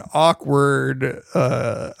awkward.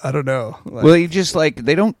 I don't know. Well, he just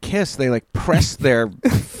they don't kiss. They press their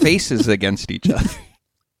faces against each other.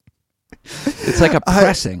 It's like a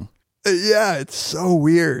pressing. It's so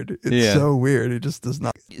weird. So weird. It just does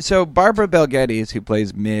not. So Barbara Bel Geddes, who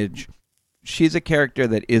plays Midge, she's a character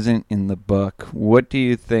that isn't in the book. What do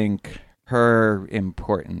you think her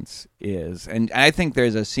importance is? And I think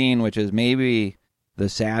there's a scene which is maybe the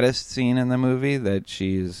saddest scene in the movie that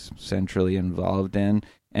she's centrally involved in,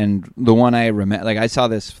 and the one I remember. I saw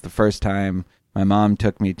this the first time. My mom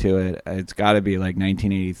took me to it. It's got to be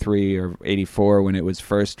 1983 or 84 when it was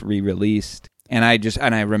first re-released. And I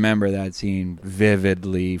remember that scene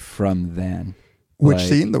vividly from then. Which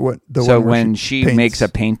scene? The one when she paints. Makes a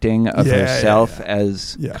painting of herself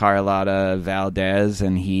as Yeah. Carlotta Valdez,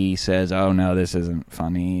 and he says, "Oh no, this isn't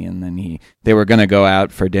funny." And then they were going to go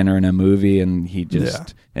out for dinner and a movie, and he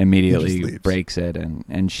just immediately breaks it,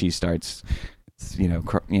 and she starts,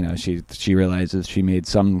 she realizes she made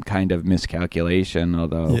some kind of miscalculation,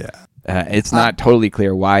 although. Yeah. It's not totally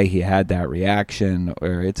clear why he had that reaction,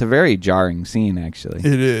 or it's a very jarring scene, actually.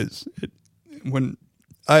 It is. When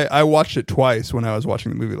I watched it twice when I was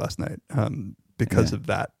watching the movie last night, because of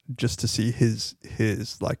that, just to see his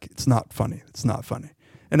it's not funny. It's not funny.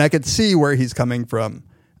 And I could see where he's coming from,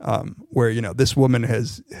 where, this woman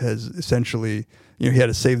has essentially, he had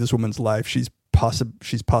to save this woman's life. She's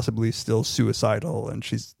possibly still suicidal, and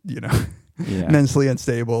she's, mentally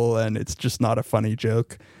unstable, and it's just not a funny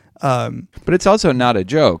joke. But it's also not a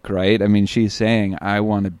joke, right? I mean, she's saying, I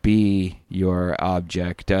want to be your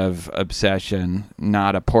object of obsession,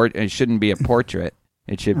 not a it shouldn't be a portrait.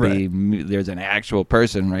 It should be, there's an actual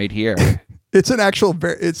person right here. It's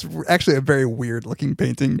actually a very weird looking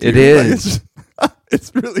painting, too. It is.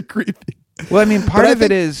 It's really creepy. Well, I mean, part of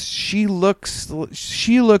it is she looks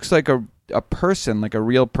like a person, like a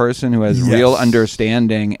real person who has real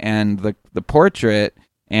understanding, and the portrait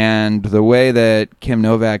and the way that Kim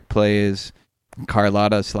Novak plays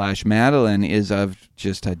Carlotta / Madeline is of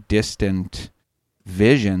just a distant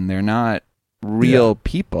vision. They're not real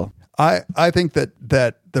people. I think that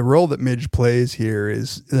the role that Midge plays here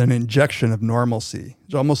is an injection of normalcy.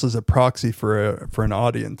 It's almost as a proxy for an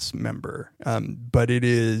audience member. But it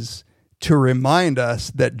is to remind us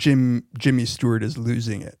that Jimmy Stewart is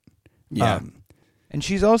losing it. Yeah. And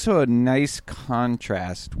she's also a nice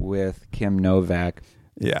contrast with Kim Novak.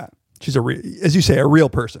 Yeah. She's as you say, a real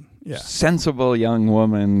person. Yeah. Sensible young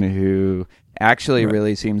woman who actually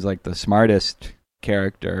really seems like the smartest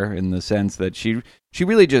character, in the sense that she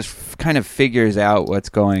really just kind of figures out what's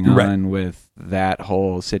going on with that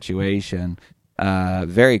whole situation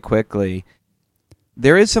very quickly.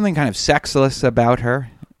 There is something kind of sexless about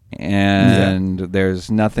her, and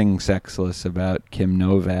there's nothing sexless about Kim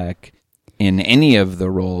Novak in any of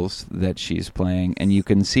the roles that she's playing. And you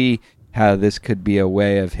can see how this could be a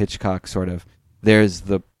way of Hitchcock there's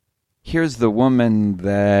the here's the woman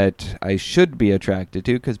that I should be attracted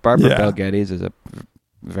to, because Barbara Bel Geddes is a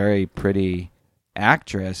very pretty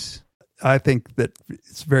actress. I think that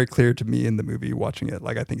it's very clear to me in the movie watching it.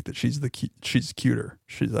 Like, I think that she's cuter.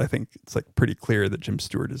 I think it's like pretty clear that Jim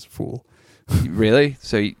Stewart is a fool. Really?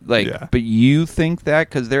 So but you think that?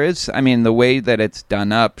 Because there is, I mean, the way that it's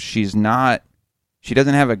done up, she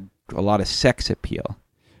doesn't have a lot of sex appeal.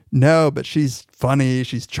 No, but she's funny.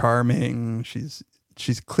 She's charming. She's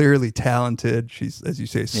clearly talented. She's, as you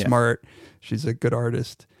say, smart. She's a good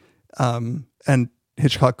artist. And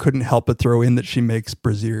Hitchcock couldn't help but throw in that she makes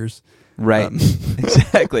brassieres. Right.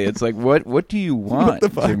 Exactly. It's like, what do you want,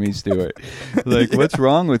 Jimmy Stewart? Like, what's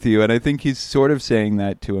wrong with you? And I think he's sort of saying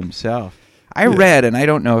that to himself. I read, and I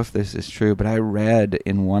don't know if this is true, but I read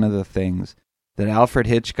in one of the things that Alfred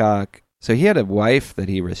Hitchcock, so he had a wife that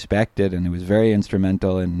he respected and who was very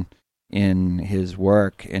instrumental in his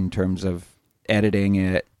work in terms of editing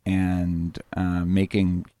it and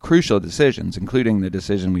making crucial decisions, including the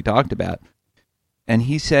decision we talked about. And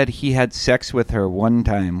he said he had sex with her one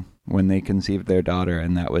time when they conceived their daughter,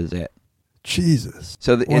 and that was it. Jesus.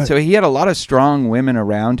 So he had a lot of strong women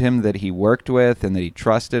around him that he worked with and that he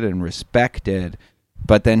trusted and respected,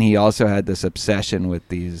 but then he also had this obsession with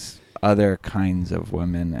these other kinds of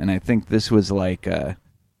women, and I think this was like a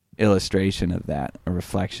illustration of that, a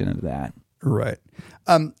reflection of that. Right.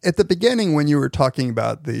 At the beginning, when you were talking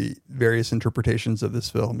about the various interpretations of this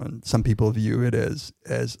film, and some people view it as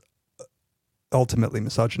ultimately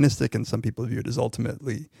misogynistic, and some people view it as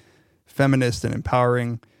ultimately feminist and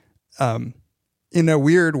empowering. In a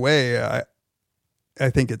weird way, I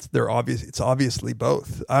think it's obviously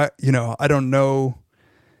both. I don't know,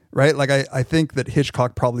 right? Like I think that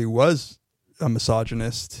Hitchcock probably was a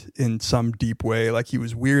misogynist in some deep way. Like, he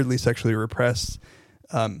was weirdly sexually repressed.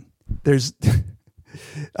 I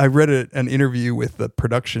read an interview with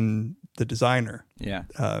the designer. Yeah.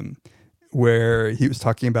 Where he was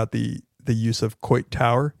talking about the use of Coit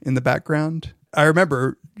Tower in the background. I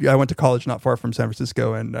remember I went to college not far from San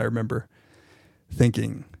Francisco, and I remember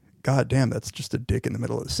thinking, God damn, that's just a dick in the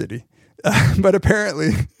middle of the city. But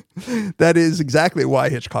apparently that is exactly why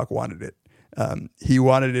Hitchcock wanted it. He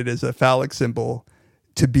wanted it as a phallic symbol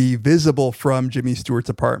to be visible from Jimmy Stewart's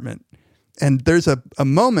apartment. And there's a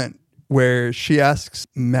moment where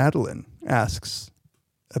Madeline asks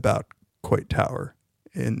about Coit Tower,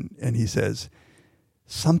 and he says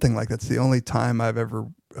something like, that's the only time I've ever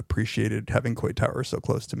appreciated having Coit Tower so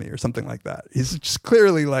close to me, or something like that. He's just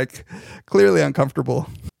clearly uncomfortable.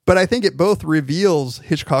 But I think it both reveals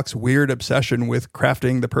Hitchcock's weird obsession with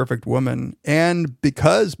crafting the perfect woman, and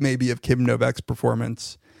because maybe of Kim Novak's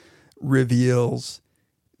performance, reveals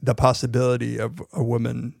the possibility of a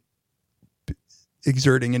woman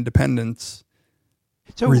exerting independence,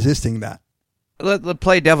 resisting that. Let's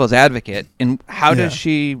play devil's advocate. And how does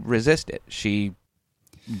she resist it? She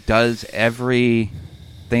does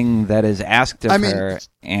everything that is asked of her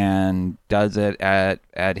and does it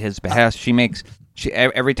at his behest. She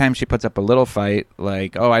every time she puts up a little fight,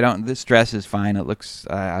 like, this dress is fine. It looks,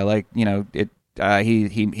 I like, it.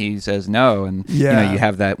 He says no, and you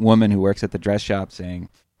have that woman who works at the dress shop saying,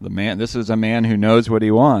 this is a man who knows what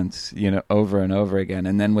he wants, over and over again.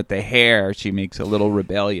 And then with the hair, she makes a little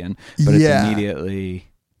rebellion, but it's immediately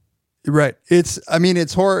right. It's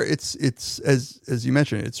horror. It's as you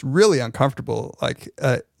mentioned, it's really uncomfortable. Like,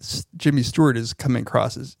 Jimmy Stewart is coming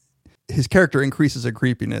across as, his character increases in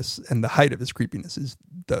creepiness, and the height of his creepiness is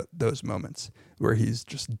those moments where he's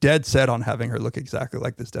just dead set on having her look exactly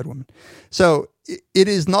like this dead woman. So it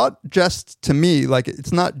is not just, to me, like,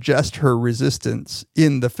 it's not just her resistance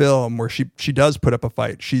in the film where she does put up a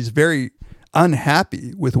fight. She's very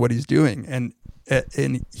unhappy with what he's doing, and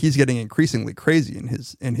he's getting increasingly crazy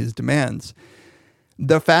in his demands.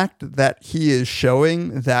 The fact that he is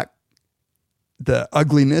showing that the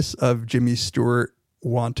ugliness of Jimmy Stewart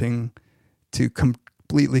wanting to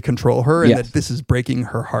completely control her, and that this is breaking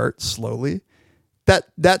her heart slowly,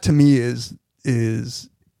 that to me is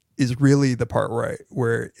really the part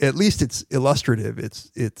where at least it's illustrative.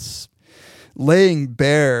 It's laying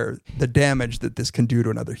bare the damage that this can do to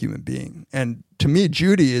another human being. And to me,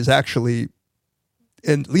 Judy is actually,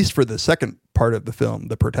 at least for the second part of the film,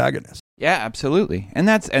 the protagonist. Yeah, absolutely. And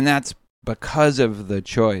that's because of the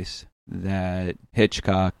choice that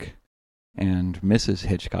Hitchcock and Mrs.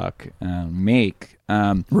 Hitchcock make.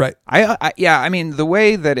 Right. The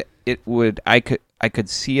way that it would, I could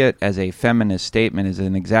see it as a feminist statement is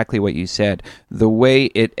in exactly what you said. The way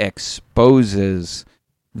it exposes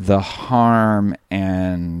the harm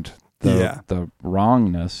and the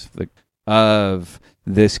wrongness, of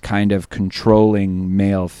this kind of controlling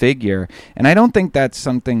male figure. And I don't think that's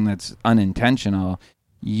something that's unintentional.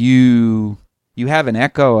 You have an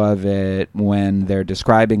echo of it when they're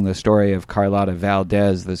describing the story of Carlotta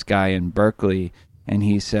Valdez, this guy in Berkeley, and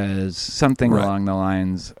he says something along the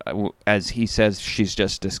lines, as he says, she's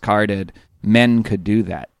just discarded. Men could do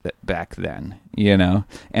that back then,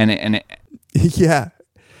 and yeah.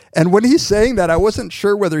 And when he's saying that, I wasn't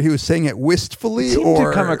sure whether he was saying it wistfully or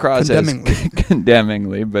to come across condemningly. As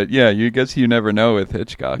condemningly, but yeah, you guess you never know with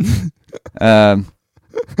Hitchcock. Well,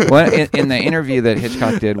 in the interview that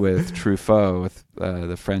Hitchcock did with Truffaut, with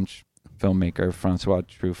the French filmmaker Francois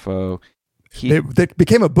Truffaut, it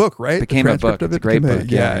became a book, right? Became a book. It's a great book.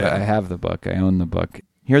 Yeah, I have the book. I own the book.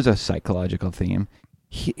 Here's a psychological theme.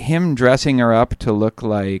 Him dressing her up to look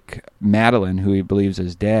like Madeline, who he believes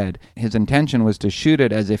is dead, his intention was to shoot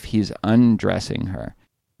it as if he's undressing her,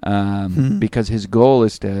 because his goal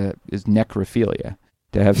is necrophilia,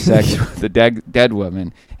 to have sex with the dead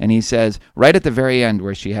woman. And he says right at the very end,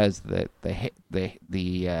 where she has the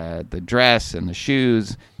dress and the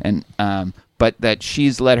shoes, and but that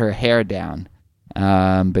she's let her hair down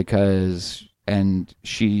because. And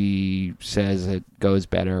she says it goes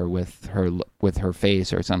better with her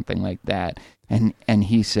face or something like that. And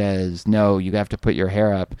he says, no, you have to put your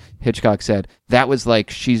hair up. Hitchcock said, that was like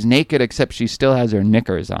she's naked except she still has her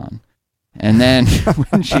knickers on. And then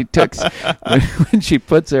when she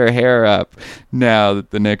puts her hair up, now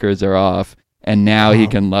that the knickers are off, and now he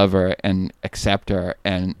can love her and accept her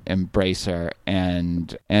and embrace her,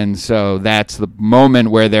 and so that's the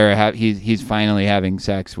moment where he's finally having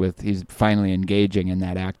sex with, he's finally engaging in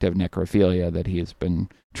that act of necrophilia that he's been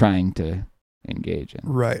trying to engage in.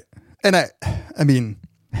 Right. And I mean,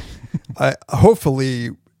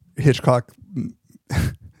 hopefully Hitchcock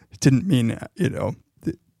didn't mean the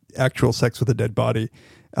actual sex with a dead body,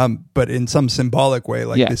 but in some symbolic way,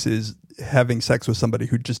 this is having sex with somebody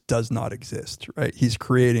who just does not exist, right? He's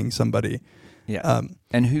creating somebody,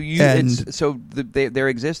 and who their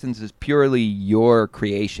existence is purely your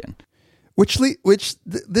creation.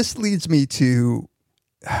 This leads me to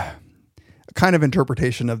a kind of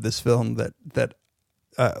interpretation of this film that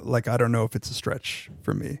I don't know if it's a stretch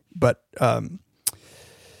for me, but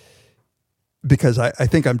because I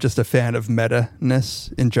think I'm just a fan of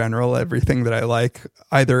meta-ness in general. Everything that I like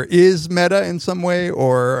either is meta in some way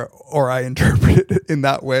or I interpret it in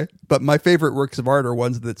that way. But my favorite works of art are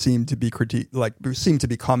ones that seem to be seem to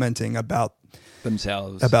be commenting about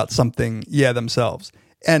themselves, about something, themselves.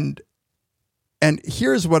 And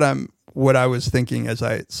here's what I was thinking as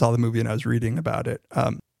I saw the movie and I was reading about it.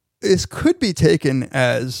 This could be taken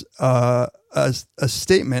as a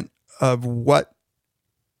statement of what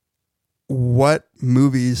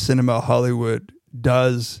movies, cinema, Hollywood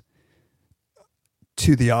does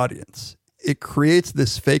to the audience. It creates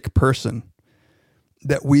this fake person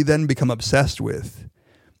that we then become obsessed with.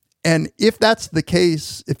 And if that's the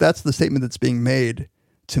case, if that's the statement that's being made,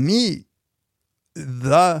 to me,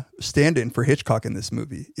 the stand-in for Hitchcock in this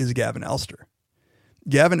movie is Gavin Elster.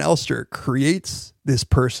 Gavin Elster creates this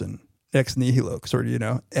person, ex nihilo, sort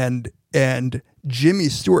of, and Jimmy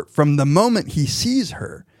Stewart, from the moment he sees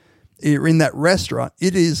her in that restaurant,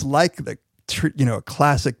 it is like a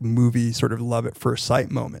classic movie sort of love at first sight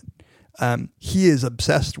moment. He is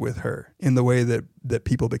obsessed with her in the way that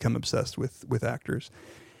people become obsessed with actors.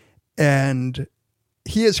 And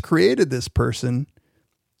he has created this person.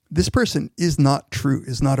 This person is not true,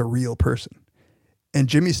 is not a real person. And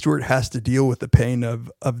Jimmy Stewart has to deal with the pain of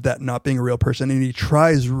that not being a real person. And he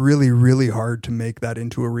tries really, really hard to make that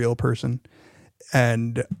into a real person.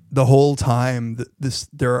 And the whole time,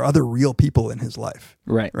 there are other real people in his life.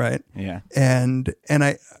 Right. Right. Yeah. And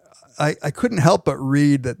I couldn't help but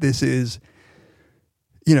read that this is,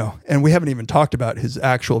 and we haven't even talked about his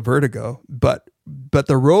actual Vertigo, but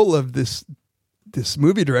the role of this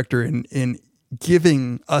movie director in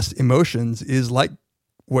giving us emotions is like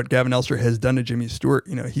what Gavin Elster has done to Jimmy Stewart.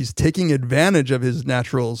 He's taking advantage of his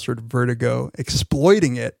natural sort of vertigo,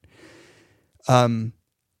 exploiting it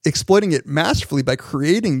masterfully by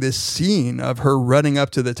creating this scene of her running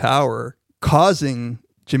up to the tower, causing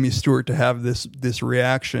Jimmy Stewart to have this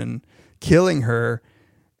reaction, killing her,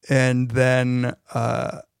 and then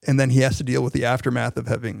he has to deal with the aftermath of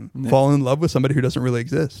having fallen in love with somebody who doesn't really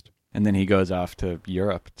exist. And then he goes off to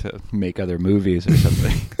Europe to make other movies or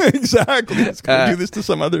something. Exactly. He's going to do this to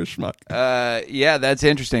some other schmuck. Yeah, that's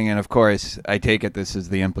interesting. And of course, I take it this is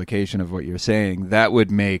the implication of what you're saying. That would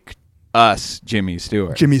make us Jimmy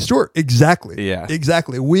Stewart. Jimmy Stewart. Exactly. Yeah.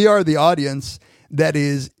 Exactly. We are the audience that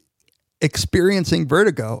is experiencing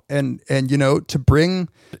vertigo. And to bring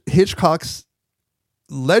Hitchcock's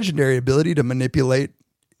legendary ability to manipulate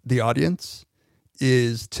the audience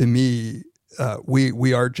is, to me,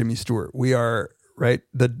 we are Jimmy Stewart. We are, right?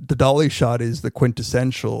 The dolly shot is the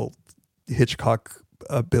quintessential Hitchcock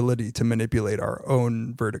ability to manipulate our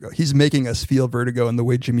own vertigo. He's making us feel vertigo in the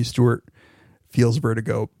way Jimmy Stewart feels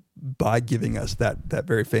vertigo by giving us that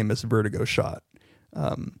very famous vertigo shot.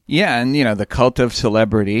 Yeah, and the cult of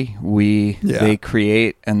celebrity they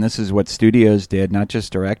create, and this is what studios did, not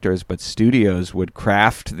just directors, but studios would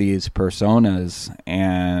craft these personas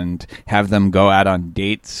and have them go out on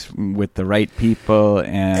dates with the right people.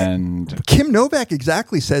 And Kim Novak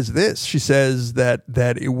exactly says this. She says that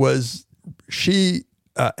it was she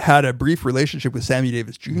had a brief relationship with Sammy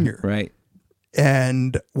Davis Jr. Right,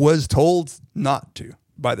 and was told not to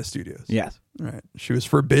by the studios. yes. Right. She was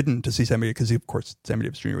forbidden to see Sammy because, of course, Sammy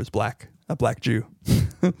Davis Jr. was a black Jew.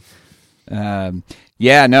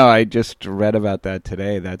 Yeah, no, I just read about that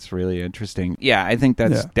today. That's really interesting. Yeah, I think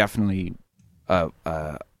that's definitely a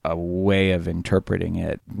way of interpreting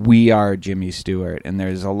it. We are Jimmy Stewart, and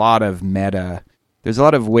there's a lot of meta. There's a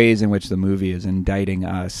lot of ways in which the movie is indicting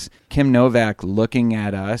us. Kim Novak looking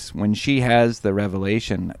at us when she has the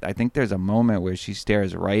revelation. I think there's a moment where she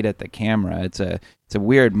stares right at the camera. It's a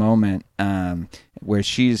weird moment where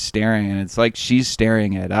she's staring, and it's like she's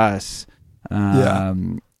staring at us,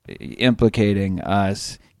 implicating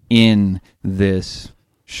us in this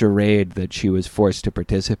charade that she was forced to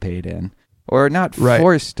participate in, or not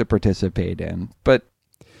forced to participate in, but.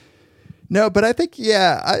 No, but I think,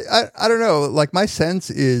 I don't know. Like, my sense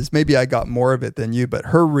is maybe I got more of it than you, but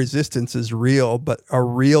her resistance is real, but a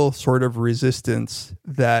real sort of resistance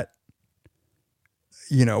that,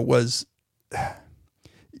 was,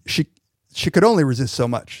 she could only resist so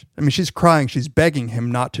much. I mean, she's crying, she's begging him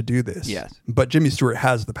not to do this. Yes. But Jimmy Stewart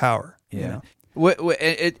has the power. Yeah.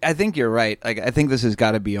 I think you're right. Like, I think this has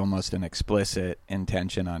got to be almost an explicit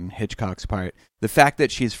intention on Hitchcock's part. The fact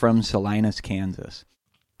that she's from Salinas, Kansas.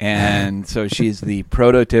 And so she's the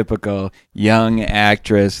prototypical young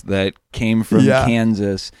actress that came from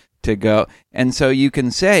Kansas to go. And so you can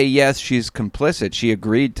say, yes, she's complicit. She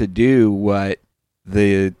agreed to do what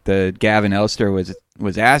the Gavin Elster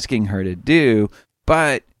was asking her to do,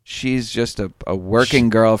 but she's just a working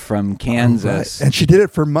girl from Kansas. Right. And she did it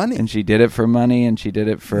for money. And she did it for money, and she did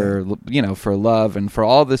it for, for love, and for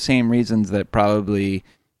all the same reasons that probably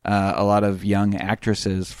a lot of young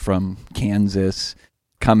actresses from Kansas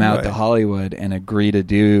come out to Hollywood and agree to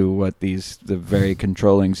do what the very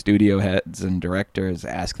controlling studio heads and directors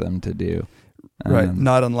ask them to do. Right.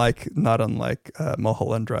 Not unlike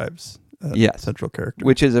Mulholland Drive's central character.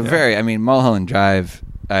 Which is Mulholland Drive,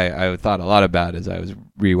 I thought a lot about as I was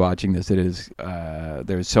rewatching this. It is,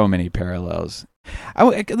 there's so many parallels.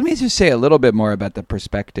 Let me just say a little bit more about the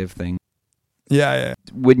perspective thing. Yeah.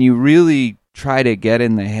 When you really try to get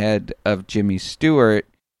in the head of Jimmy Stewart,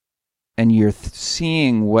 and you're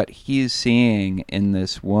seeing what he's seeing in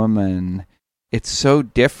this woman, it's so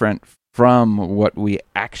different from what we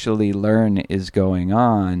actually learn is going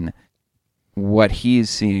on, what he's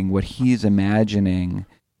seeing, what he's imagining.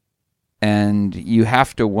 And you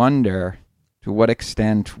have to wonder to what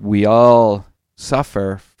extent we all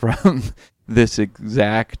suffer from this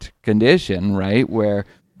exact condition, right? Where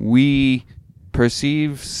we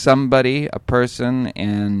perceive somebody, a person,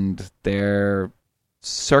 and their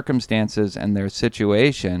circumstances and their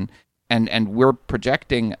situation, and we're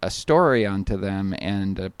projecting a story onto them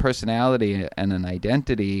and a personality and an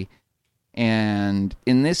identity, and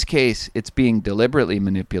in this case it's being deliberately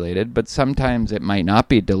manipulated, but sometimes it might not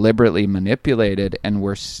be deliberately manipulated, and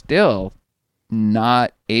we're still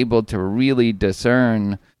not able to really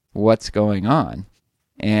discern what's going on,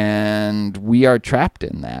 and we are trapped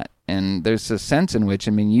in that. And there's a sense in which,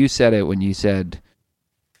 you said it when you said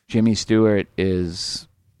Jimmy Stewart is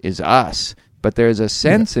us, but there's a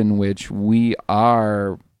sense in which we're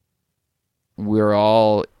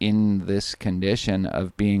all in this condition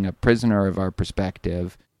of being a prisoner of our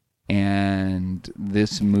perspective, and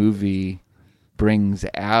this movie brings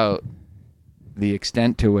out the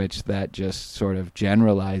extent to which that just sort of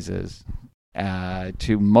generalizes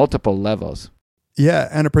to multiple levels. Yeah,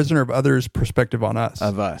 and a prisoner of others' perspective on us.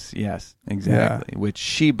 Of us, yes, exactly. Yeah. Which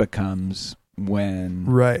she becomes when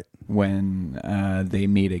they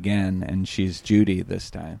meet again, and she's Judy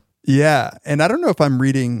this time. Yeah, and I don't know if I'm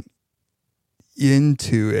reading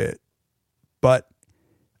into it, but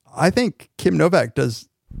I think Kim Novak does,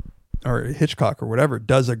 or Hitchcock or whatever,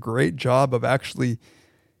 does a great job of actually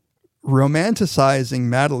romanticizing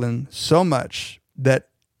Madeline so much that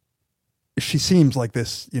she seems like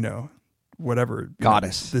this,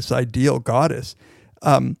 this ideal goddess,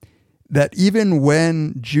 that even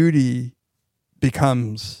when Judy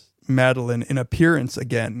becomes Madeline in appearance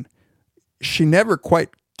again, she never quite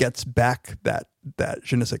gets back that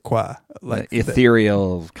je ne sais quoi, like the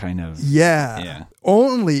ethereal kind of. Yeah.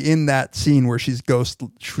 Only in that scene where she's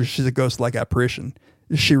a ghost-like apparition,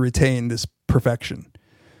 she retained this perfection.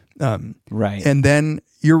 Right. And then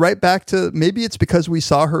you're right back to, maybe it's because we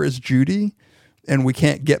saw her as Judy and we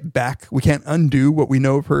can't undo what we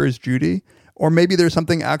know of her as Judy. Or maybe there's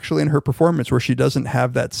something actually in her performance where she doesn't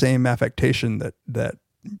have that same affectation that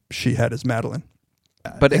she had as Madeline.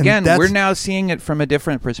 But again, we're now seeing it from a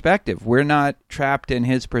different perspective. We're not trapped in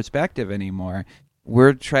his perspective anymore.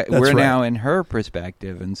 We're now in her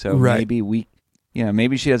perspective, and so maybe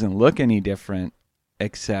maybe she doesn't look any different,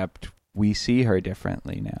 except we see her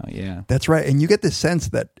differently now. Yeah, that's right. And you get this sense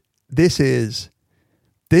that this is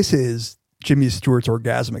Jimmy Stewart's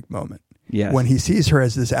orgasmic moment. Yes. When he sees her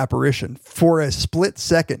as this apparition, for a split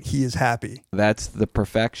second, he is happy. That's the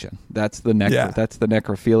perfection. That's the That's the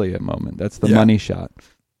necrophilia moment. That's the money shot.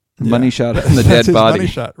 Money shot on the dead body. Money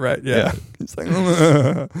shot, right? Yeah. It's like,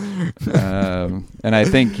 and I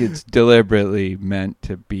think it's deliberately meant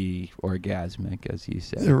to be orgasmic, as you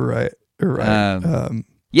said. Right.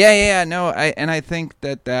 No, I think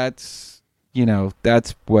that's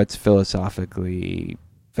what's philosophically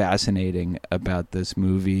fascinating about this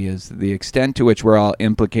movie is the extent to which we're all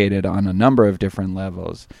implicated on a number of different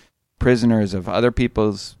levels. Prisoners of other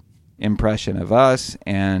people's impression of us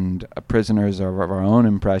and prisoners of our own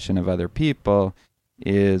impression of other people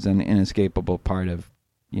is an inescapable part of,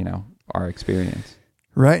 our experience.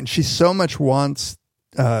 Right. And she so much wants,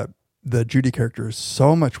 the Judy character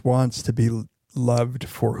so much wants to be loved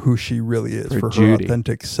for who she really is, for her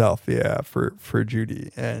authentic self. Yeah. For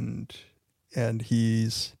Judy. And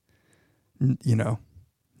he's,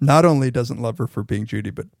 not only doesn't love her for being Judy,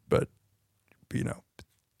 but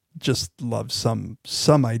just loves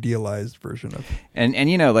some idealized version of. And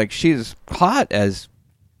like she's hot as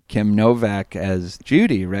Kim Novak as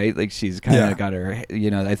Judy, right? Like she's kind of got her,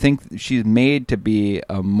 I think she's made to be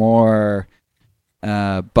a more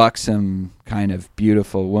buxom kind of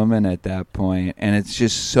beautiful woman at that point, and it's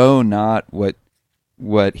just so not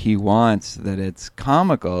what he wants that it's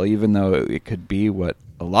comical, even though it could be what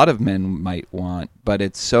a lot of men might want, but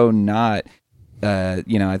it's so not.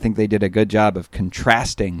 I think they did a good job of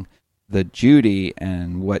contrasting the Judy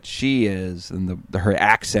and what she is, and her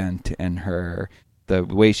accent and the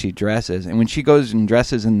way she dresses. And when she goes and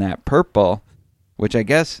dresses in that purple, which I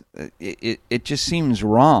guess it just seems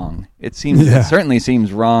wrong. It certainly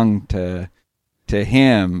seems wrong to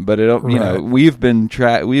him, but we've been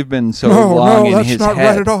so long in his head. No, that's not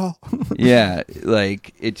right at all. Yeah,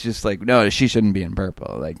 like it's just like, no, she shouldn't be in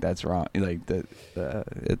purple. Like that's wrong. Like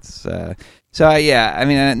it's so yeah. I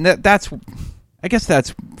mean, I guess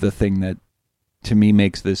that's the thing that to me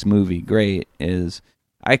makes this movie great is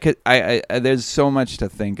I there's so much to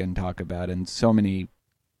think and talk about, and so many.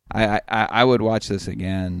 I would watch this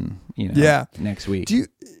again. Next week. Do you?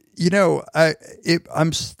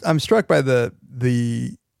 I'm struck by that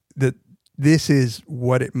this is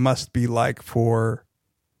what it must be like for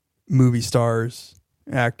movie stars,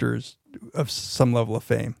 actors of some level of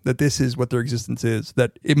fame, that this is what their existence is,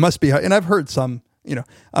 that it must be. And I've heard some,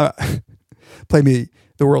 play me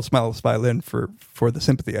the world's smallest violin for the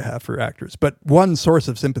sympathy I have for actors. But one source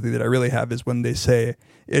of sympathy that I really have is when they say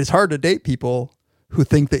it's hard to date people who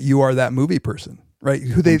think that you are that movie person. Right,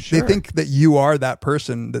 who they think that you are that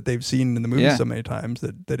person that they've seen in the movie so many times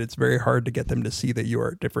that it's very hard to get them to see that you are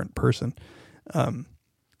a different person.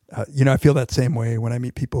 I feel that same way when I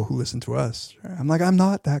meet people who listen to us. I'm like, I'm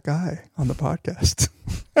not that guy on the podcast.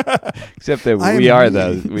 Except that we are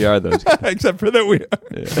those. We are those guys. Except for that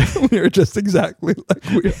we are just exactly like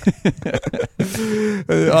we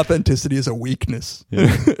are. Authenticity is a weakness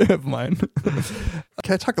of mine.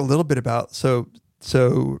 Can I talk a little bit about so.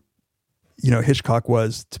 Hitchcock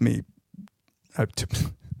was, to me,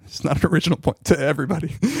 it's not an original point to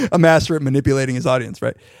everybody, a master at manipulating his audience,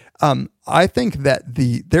 right? I think that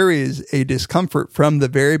there is a discomfort from the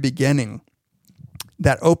very beginning,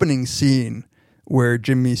 that opening scene where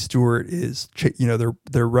Jimmy Stewart is,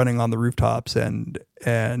 they're running on the rooftops and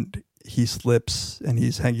he slips and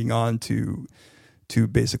he's hanging on to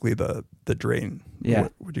basically the drain. Yeah.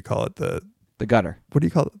 What would you call it? The gutter. What do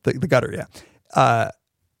you call it? The gutter, yeah.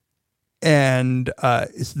 And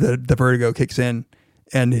the vertigo kicks in,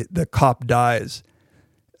 and the cop dies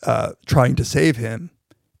trying to save him.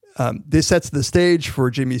 This sets the stage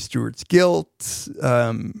for Jimmy Stewart's guilt,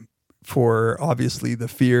 for obviously the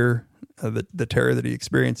fear, the terror that he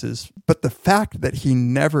experiences. But the fact that he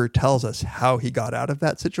never tells us how he got out of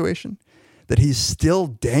that situation, that he's still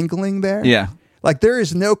dangling there. Yeah. Like there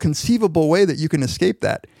is no conceivable way that you can escape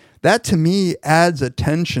that. That to me adds a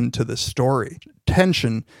tension to the story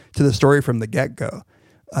from the get-go.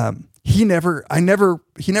 He never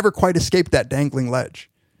quite escaped that dangling ledge.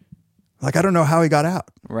 Like, I don't know how he got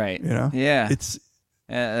out. Right. You know? Yeah. It's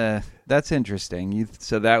that's interesting.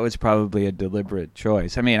 So that was probably a deliberate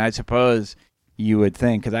choice. I mean, I suppose you would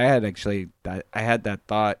think, because I had that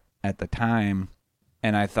thought at the time,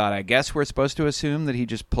 and I thought, I guess we're supposed to assume that he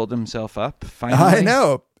just pulled himself up finally. I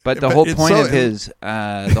know. But the whole point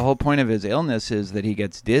of his illness is that he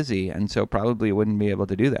gets dizzy, and so probably wouldn't be able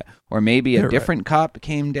to do that. Or maybe a different cop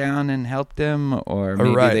came down and helped him, or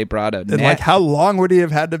maybe they brought a net. And like, how long would he have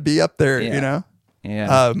had to be up there? Yeah. You know?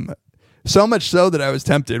 Yeah. So much so that I was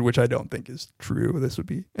tempted, which I don't think is true.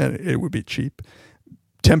 And it would be cheap.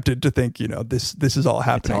 Tempted to think, this is all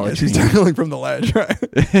happening as he's dangling from the ledge, right?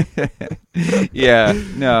 Yeah,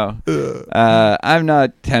 no. I'm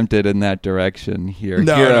not tempted in that direction here.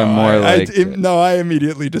 No, here I'm more I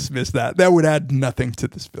immediately dismiss that. That would add nothing to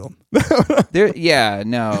this film.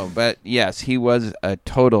 But yes, he was a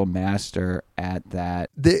total master at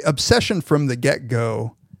that. The obsession from the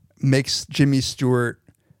get-go makes Jimmy Stewart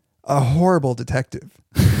a horrible detective.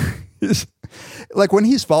 Like when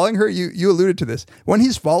he's following her, you alluded to this. When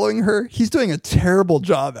he's following her, he's doing a terrible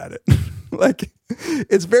job at it. Like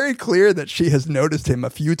it's very clear that she has noticed him a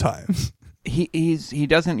few times. He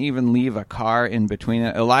doesn't even leave a car in between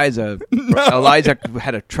it. Eliza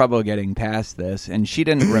had a trouble getting past this, and she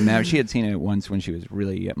didn't remember. She had seen it once when she was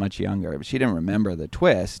really much younger, but she didn't remember the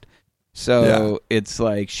twist. So It's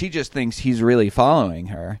like she just thinks he's really following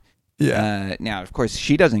her. Yeah. Now, of course,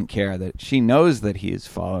 she doesn't care that she knows that he's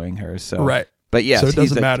following her. So right. But yes, so it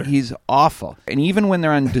doesn't matter. He's awful. And even when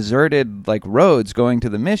they're on deserted roads going to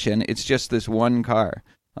the mission, it's just this one car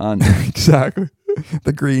on exactly,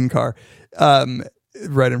 the green car,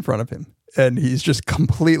 right in front of him, and he's just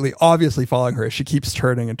completely obviously following her as she keeps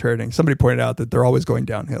turning and turning. Somebody pointed out that they're always going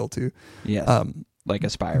downhill too. Yes, like a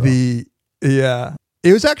spiral. It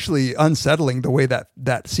was actually unsettling the way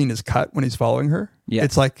that scene is cut when he's following her. Yeah,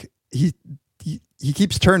 it's like he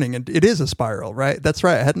keeps turning, and it is a spiral, right? That's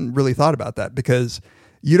right. I hadn't really thought about that because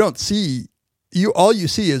you don't see all you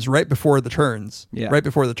see is right before the turns. Yeah. Right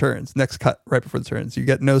before the turns. Next cut right before the turns. You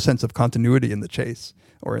get no sense of continuity in the chase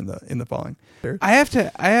or in the following. I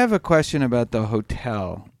have a question about the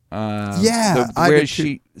hotel. There's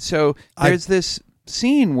this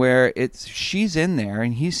scene where she's in there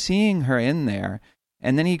and he's seeing her in there,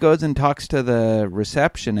 and then he goes and talks to the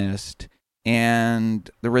receptionist. And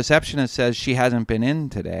the receptionist says she hasn't been in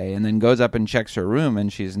today, and then goes up and checks her room,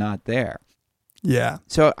 and she's not there. Yeah.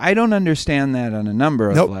 So I don't understand that on a number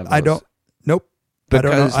of levels. I don't. Nope. Because, I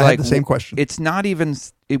don't know. I had the same question. It's not even.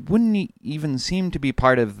 It wouldn't even seem to be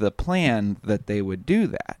part of the plan that they would do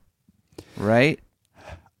that, right?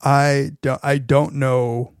 I don't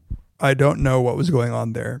know. I don't know what was going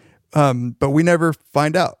on there. But we never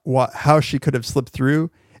find out how she could have slipped through.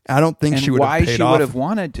 I don't think she would have paid off. Why she would have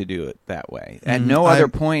wanted to do it that way. At no other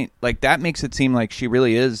point, like that makes it seem like she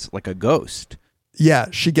really is like a ghost. Yeah,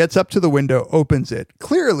 she gets up to the window, opens it,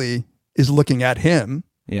 clearly is looking at him.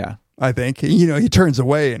 Yeah. I think. He turns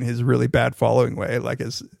away in his really bad following way, like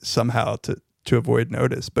as somehow to avoid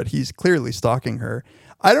notice, but he's clearly stalking her.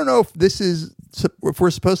 I don't know if we're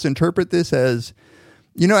supposed to interpret this as,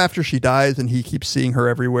 after she dies and he keeps seeing her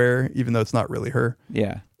everywhere, even though it's not really her.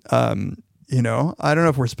 Yeah. I don't know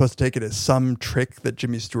if we're supposed to take it as some trick that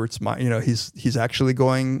Jimmy Stewart's mind, he's actually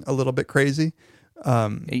going a little bit crazy.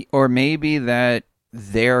 Or maybe that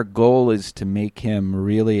their goal is to make him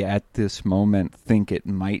really at this moment think it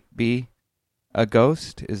might be a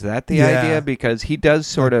ghost. Is that the idea? Because he does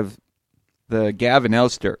sort of the Gavin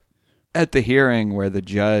Elster at the hearing where the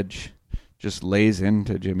judge just lays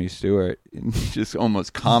into Jimmy Stewart just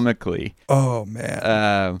almost comically. Oh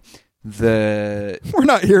man. We're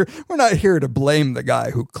not here to blame the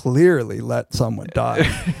guy who clearly let someone die.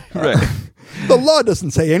 Right. The law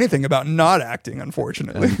doesn't say anything about not acting,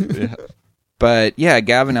 unfortunately. But yeah,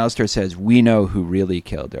 Gavin Elster says we know who really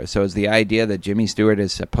killed her. So is the idea that Jimmy Stewart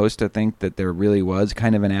is supposed to think that there really was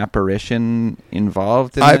kind of an apparition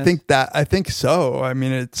involved in this? I think so. I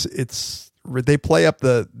mean, it's they play up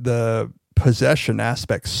the possession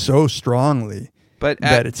aspect so strongly,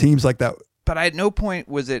 that it seems like that. But at no point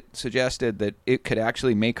was it suggested that it could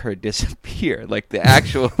actually make her disappear, like the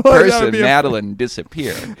actual person, Madeline,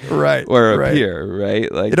 disappear, right, or appear,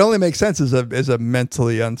 right? Like it only makes sense as a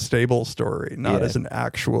mentally unstable story, not as an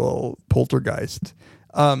actual poltergeist.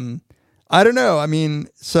 I don't know. I mean,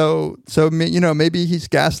 so maybe he's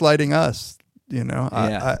gaslighting us.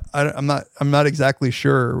 I'm not exactly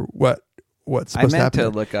sure what what's I supposed to meant happen. to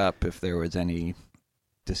there. look up if there was any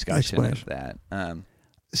discussion of that.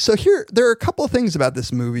 So there are a couple of things about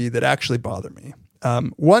this movie that actually bother me.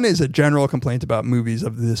 One is a general complaint about movies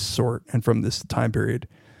of this sort and from this time period.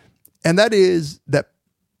 And that is that,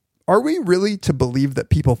 are we really to believe that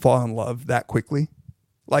people fall in love that quickly?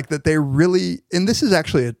 Like that they really, and this is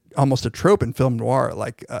actually almost a trope in film noir,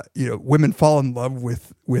 like, women fall in love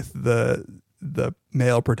with the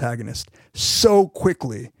male protagonist so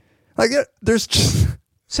quickly. Like there's just...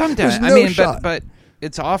 Sometimes, there's no shot. but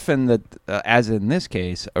it's often that, as in this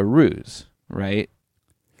case, a ruse, right?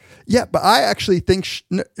 Yeah, but I actually think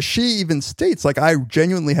she even states, like, I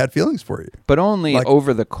genuinely had feelings for you. But only Like-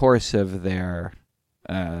 over the course of their...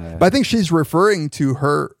 But I think she's referring to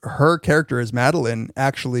her character as Madeline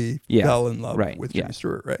actually fell in love with Jimmy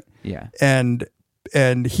Stewart, right? Yeah. And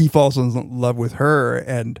he falls in love with her,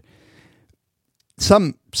 and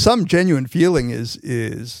some genuine feeling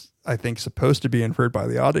is I think supposed to be inferred by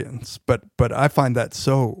the audience, but I find that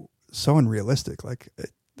so unrealistic. Like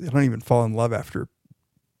they don't even fall in love after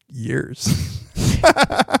years.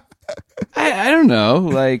 I don't know.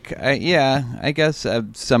 Like, I guess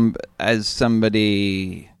as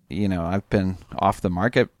somebody, I've been off the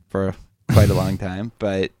market for quite a long time,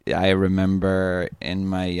 but I remember in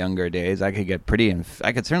my younger days, I could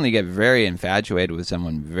certainly get very infatuated with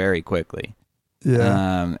someone very quickly.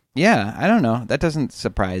 Yeah. I don't know. That doesn't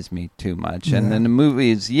surprise me too much. And then the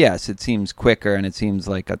movies, yes, it seems quicker and it seems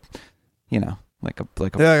like a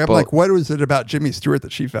I'm like, what was it about Jimmy Stewart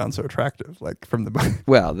that she found so attractive? Like from the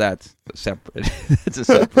well, that's separate. That's a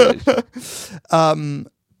separate issue.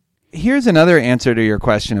 Here's another answer to your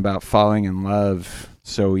question about falling in love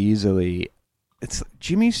so easily. It's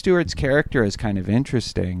Jimmy Stewart's character is kind of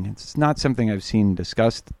interesting. It's not something I've seen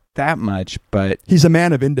discussed that much, but he's a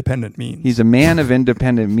man of independent means. He's a man of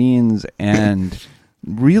independent means and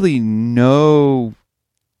really no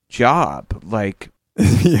job. Like,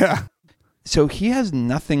 yeah. So he has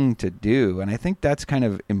nothing to do, and I think that's kind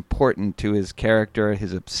of important to his character,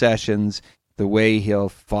 his obsessions, the way he'll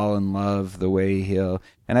fall in love, the way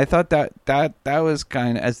and I thought that was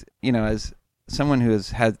kind of, as someone who has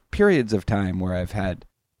had periods of time where I've had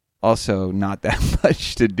also not that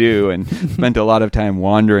much to do and spent a lot of time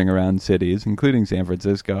wandering around cities, including San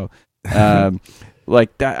Francisco.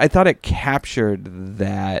 Like that, I thought it captured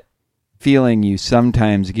that feeling you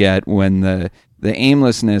sometimes get when the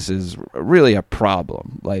aimlessness is really a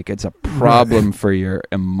problem. Like it's a problem for your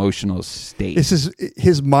emotional state.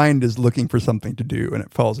 His mind is looking for something to do, and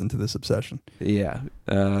it falls into this obsession. Yeah.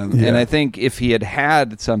 And I think if he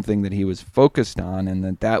had something that he was focused on,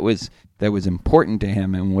 and that was important to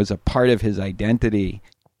him and was a part of his identity,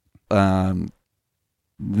 then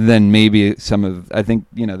maybe I think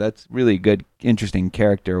that's really good, interesting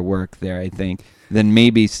character work there. I think then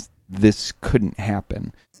maybe this couldn't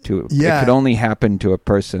happen. It could only happen to a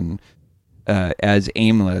person as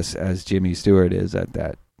aimless as Jimmy Stewart is at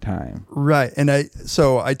that time. Right. And I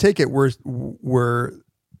take it we're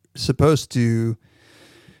supposed to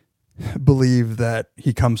believe that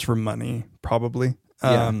he comes from money, probably.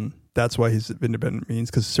 That's why he's of independent means,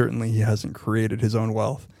 because certainly he hasn't created his own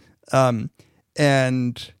wealth. And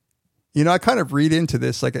I kind of read into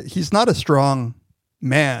this like he's not a strong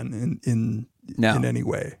man in any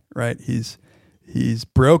way, right? He's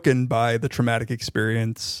broken by the traumatic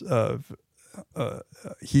experience of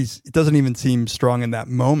he doesn't even seem strong in that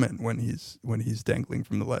moment when he's dangling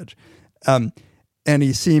from the ledge. And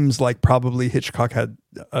he seems like probably Hitchcock had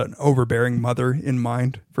an overbearing mother in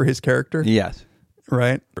mind for his character. Yes.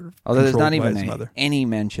 Right? Although there's not even any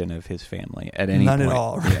mention of his family at any point. None at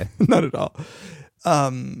all. Right? Yeah. Not at all.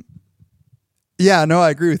 I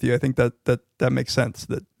agree with you. I think that makes sense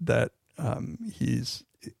that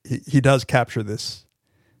he does capture this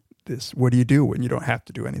what do you do when you don't have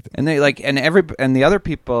to do anything? And they and the other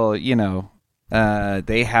people,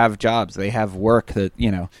 they have jobs, they have work that,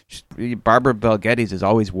 Barbara Bel Geddes is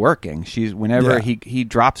always working. She's whenever he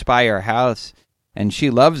drops by her house and she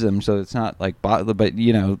loves him, so it's not like, but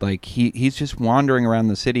he's just wandering around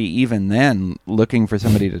the city even then looking for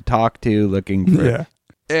somebody to talk to, looking for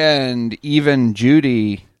and even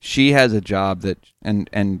Judy, she has a job that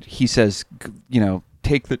and he says,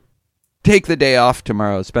 take the day off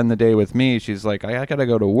tomorrow, spend the day with me. She's like, I gotta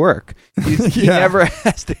go to work. He never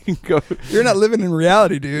has to go. You're not living in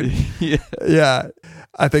reality, dude. Yeah.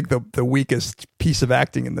 I think the weakest piece of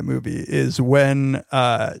acting in the movie is when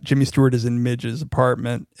Jimmy Stewart is in Midge's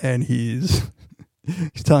apartment and he's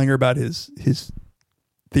telling her about his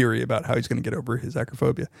theory about how he's going to get over his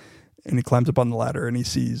acrophobia, and he climbs up on the ladder and he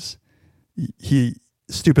sees he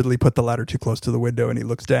stupidly put the ladder too close to the window and he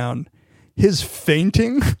looks down. His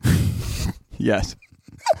fainting Yes.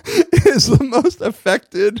 is the most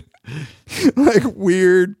affected, like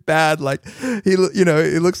weird, bad. Like he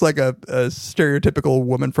looks like a stereotypical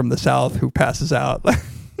woman from the South who passes out.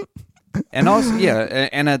 And also,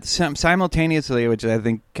 and simultaneously, which I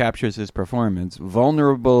think captures his performance,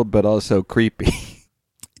 vulnerable but also creepy.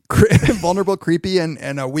 Vulnerable, creepy,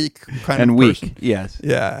 and a weak kind and of weak. person. Yes.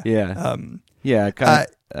 Yeah. Yeah.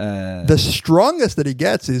 The strongest that he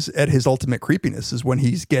gets is at his ultimate creepiness is when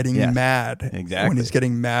he's getting mad. Exactly. When he's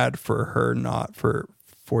getting mad for her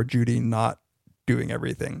for Judy not doing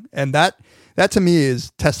everything. And that to me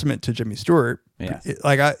is testament to Jimmy Stewart. Yeah.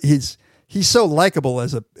 He's so likable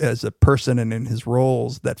as a person and in his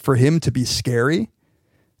roles that for him to be scary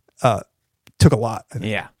took a lot. I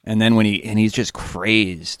think. Yeah. And then he's just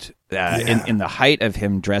crazed in the height of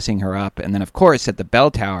him dressing her up. And then, of course, at the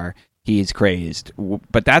bell tower, he's crazed.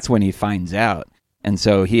 But that's when he finds out. And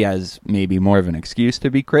so he has maybe more of an excuse to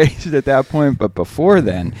be crazed at that point. But before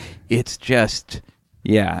then, it's just,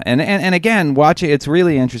 yeah. And again, watch it. It's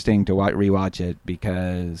really interesting to rewatch it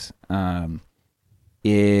because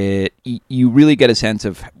you really get a sense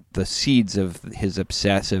of the seeds of his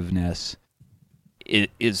obsessiveness.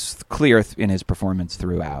 It is clear in his performance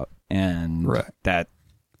throughout, and that's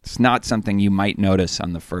not something you might notice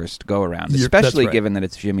on the first go around, especially given that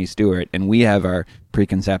it's Jimmy Stewart, and we have our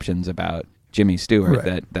preconceptions about Jimmy Stewart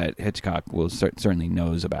that Hitchcock will certainly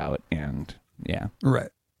knows about, and yeah,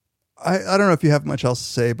 right. I don't know if you have much else to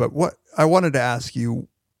say, but what I wanted to ask you,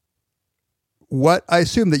 I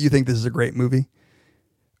assume that you think this is a great movie.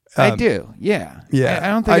 I do, yeah. I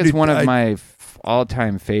don't think it's one of my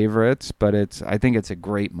all-time favorites, but I think it's a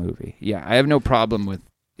great movie. Yeah, I have no problem with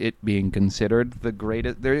it being considered the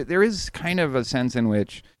greatest. There is kind of a sense in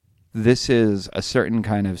which this is a certain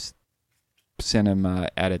kind of cinema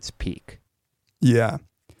at its peak. Yeah.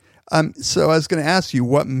 So I was going to ask you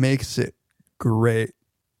what makes it great,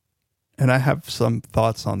 and I have some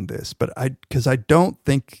thoughts on this, but because I don't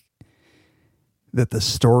think that the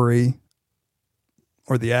story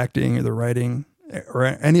or the acting or the writing or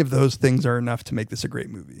any of those things are enough to make this a great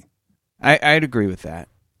movie. I'd agree with that.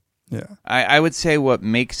 Yeah. I would say what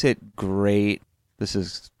makes it great, this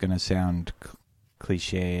is going to sound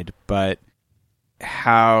cliched, but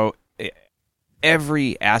how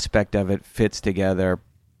every aspect of it fits together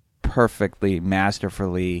perfectly,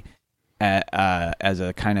 masterfully, as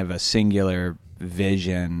a kind of a singular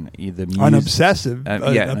vision, an obsessive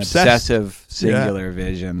singular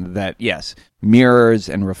vision that mirrors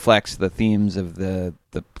and reflects the themes of the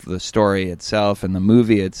story itself and the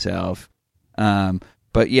movie itself.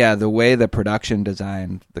 But yeah, the way the production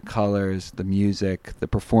design, the colors, the music, the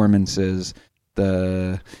performances,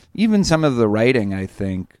 even some of the writing, I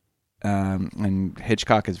think, and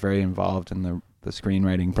Hitchcock is very involved in the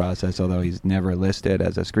screenwriting process, although he's never listed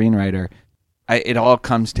as a screenwriter. It all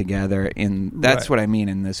comes together that's what I mean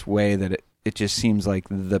in this way that it just seems like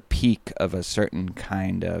the peak of a certain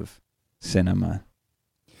kind of cinema.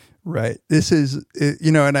 Right. This is,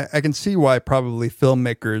 and I can see why probably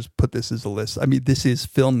filmmakers put this as a list. I mean, this is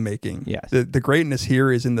filmmaking. Yes. The greatness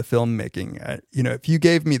here is in the filmmaking. If you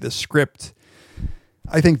gave me the script,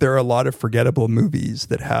 I think there are a lot of forgettable movies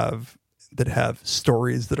that have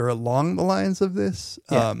stories that are along the lines of this.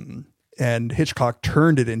 Yeah. And Hitchcock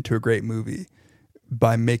turned it into a great movie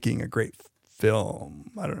by making a great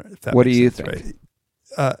film. I don't know if that. What do you think?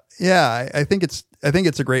 Right? I think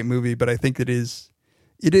it's a great movie, but I think it is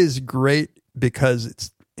great because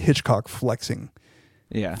it's Hitchcock flexing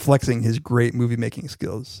his great movie making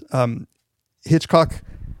skills. Hitchcock,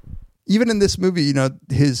 even in this movie,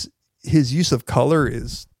 his use of color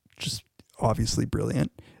is just obviously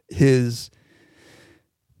brilliant.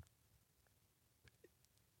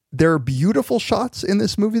 There are beautiful shots in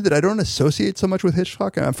this movie that I don't associate so much with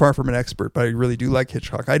Hitchcock. And I'm far from an expert, but I really do like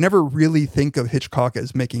Hitchcock. I never really think of Hitchcock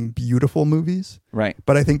as making beautiful movies. Right.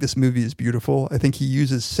 But I think this movie is beautiful. I think he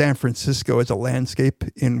uses San Francisco as a landscape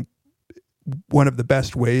in one of the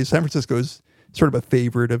best ways. San Francisco is sort of a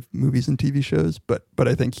favorite of movies and TV shows, but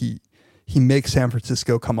I think he makes San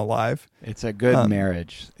Francisco come alive. It's a good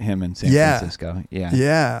marriage, him and San Francisco. Yeah.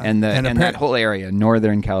 Yeah. And that whole area,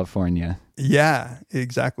 Northern California. Yeah,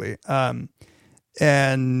 exactly. So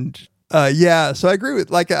I agree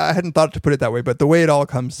with, I hadn't thought to put it that way, but the way it all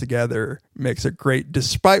comes together makes it great,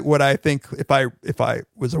 despite what I think, if I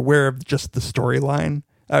was aware of just the storyline,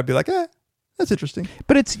 I'd be like, that's interesting.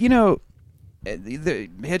 But it's,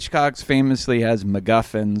 Hitchcock's famously has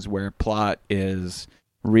MacGuffins where plot is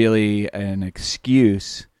really an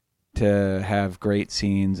excuse to have great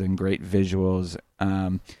scenes and great visuals.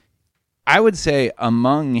 I would say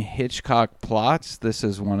among Hitchcock plots, this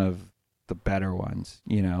is one of the better ones.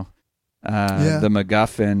 The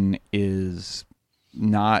MacGuffin is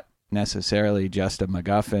not necessarily just a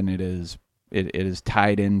MacGuffin. It is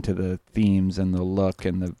tied into the themes and the look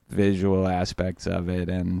and the visual aspects of it,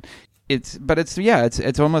 and it's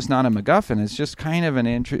almost not a MacGuffin. It's just kind of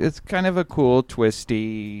it's kind of a cool,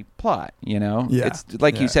 twisty plot, you know? Yeah. It's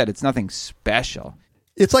like you said, it's nothing special.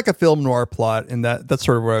 It's like a film noir plot, and that's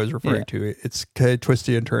sort of what I was referring to. It's kind of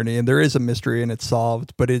twisty and turny, and there is a mystery, and it's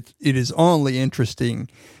solved, but it is only interesting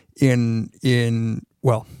only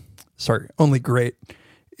great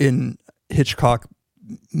in Hitchcock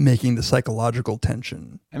making the psychological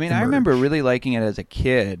tension. I mean, emerge. I remember really liking it as a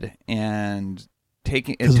kid, and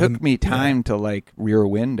it took me time to like Rear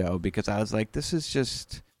Window, because I was like, this is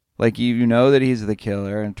just like, you know that he's the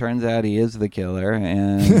killer, and it turns out he is the killer,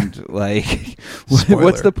 and like,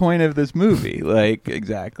 what's the point of this movie? Like,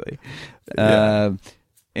 exactly. And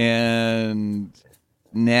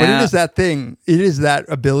now, but it is that thing. It is that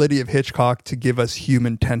ability of Hitchcock to give us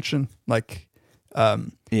human tension, like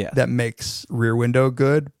that makes Rear Window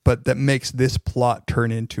good, but that makes this plot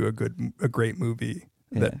turn into a great movie.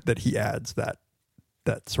 That he adds that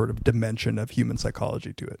sort of dimension of human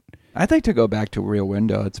psychology to it. I'd like to go back to Rear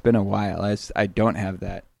Window. It's been a while. I don't have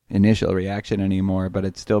that initial reaction anymore, but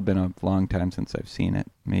it's still been a long time since I've seen it.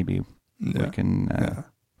 Maybe we can...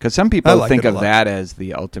 Because some people think of that as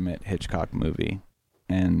the ultimate Hitchcock movie,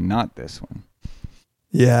 and not this one.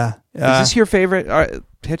 Yeah. Is this your favorite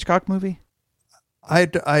Hitchcock movie? I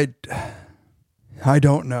don't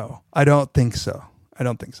know. I don't think so.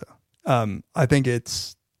 I think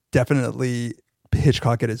it's definitely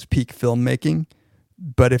Hitchcock at his peak filmmaking.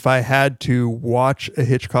 But if I had to watch a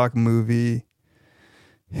Hitchcock movie,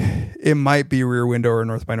 it might be Rear Window or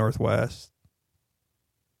North by Northwest.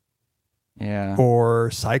 Yeah. Or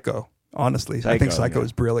Psycho, honestly. I think Psycho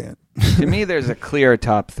is brilliant. To me, there's a clear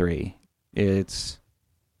top three. It's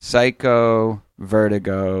Psycho,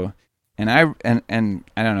 Vertigo, and I don't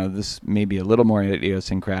know, this may be a little more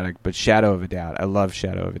idiosyncratic, but Shadow of a Doubt. I love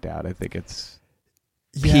Shadow of a Doubt. I think it's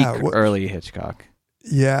peak early Hitchcock.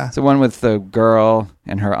 Yeah. It's the one with the girl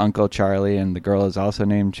and her uncle Charlie, and the girl is also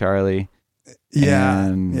named Charlie. Yeah.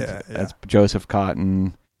 And that's Joseph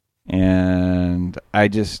Cotton. And I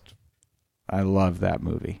love that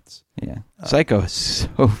movie. Yeah. Psycho is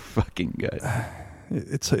so fucking good.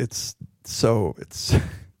 It's so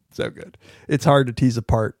good. It's hard to tease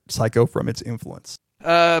apart Psycho from its influence.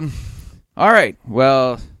 All right.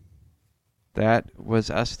 Well, that was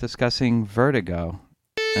us discussing Vertigo.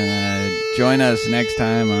 Join us next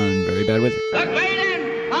time on Very Bad Wizard. The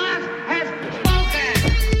great Oz has spoken.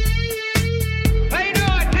 Pay no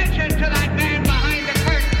attention to that man behind the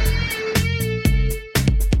curtain.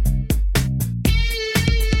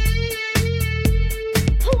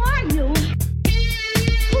 Who are you?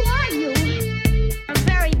 Who are you? A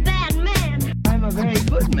very bad man. I'm a very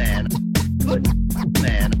good man. Good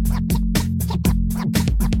man.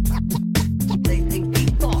 They think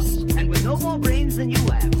deep thoughts, and with no more brains than you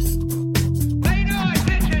have. Pay no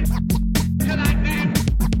attention to that man.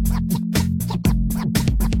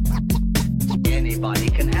 Anybody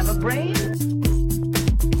can have a brain.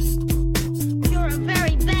 You're a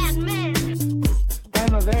very bad man.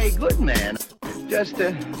 I'm a very good man. Just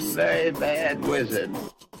a very bad wizard.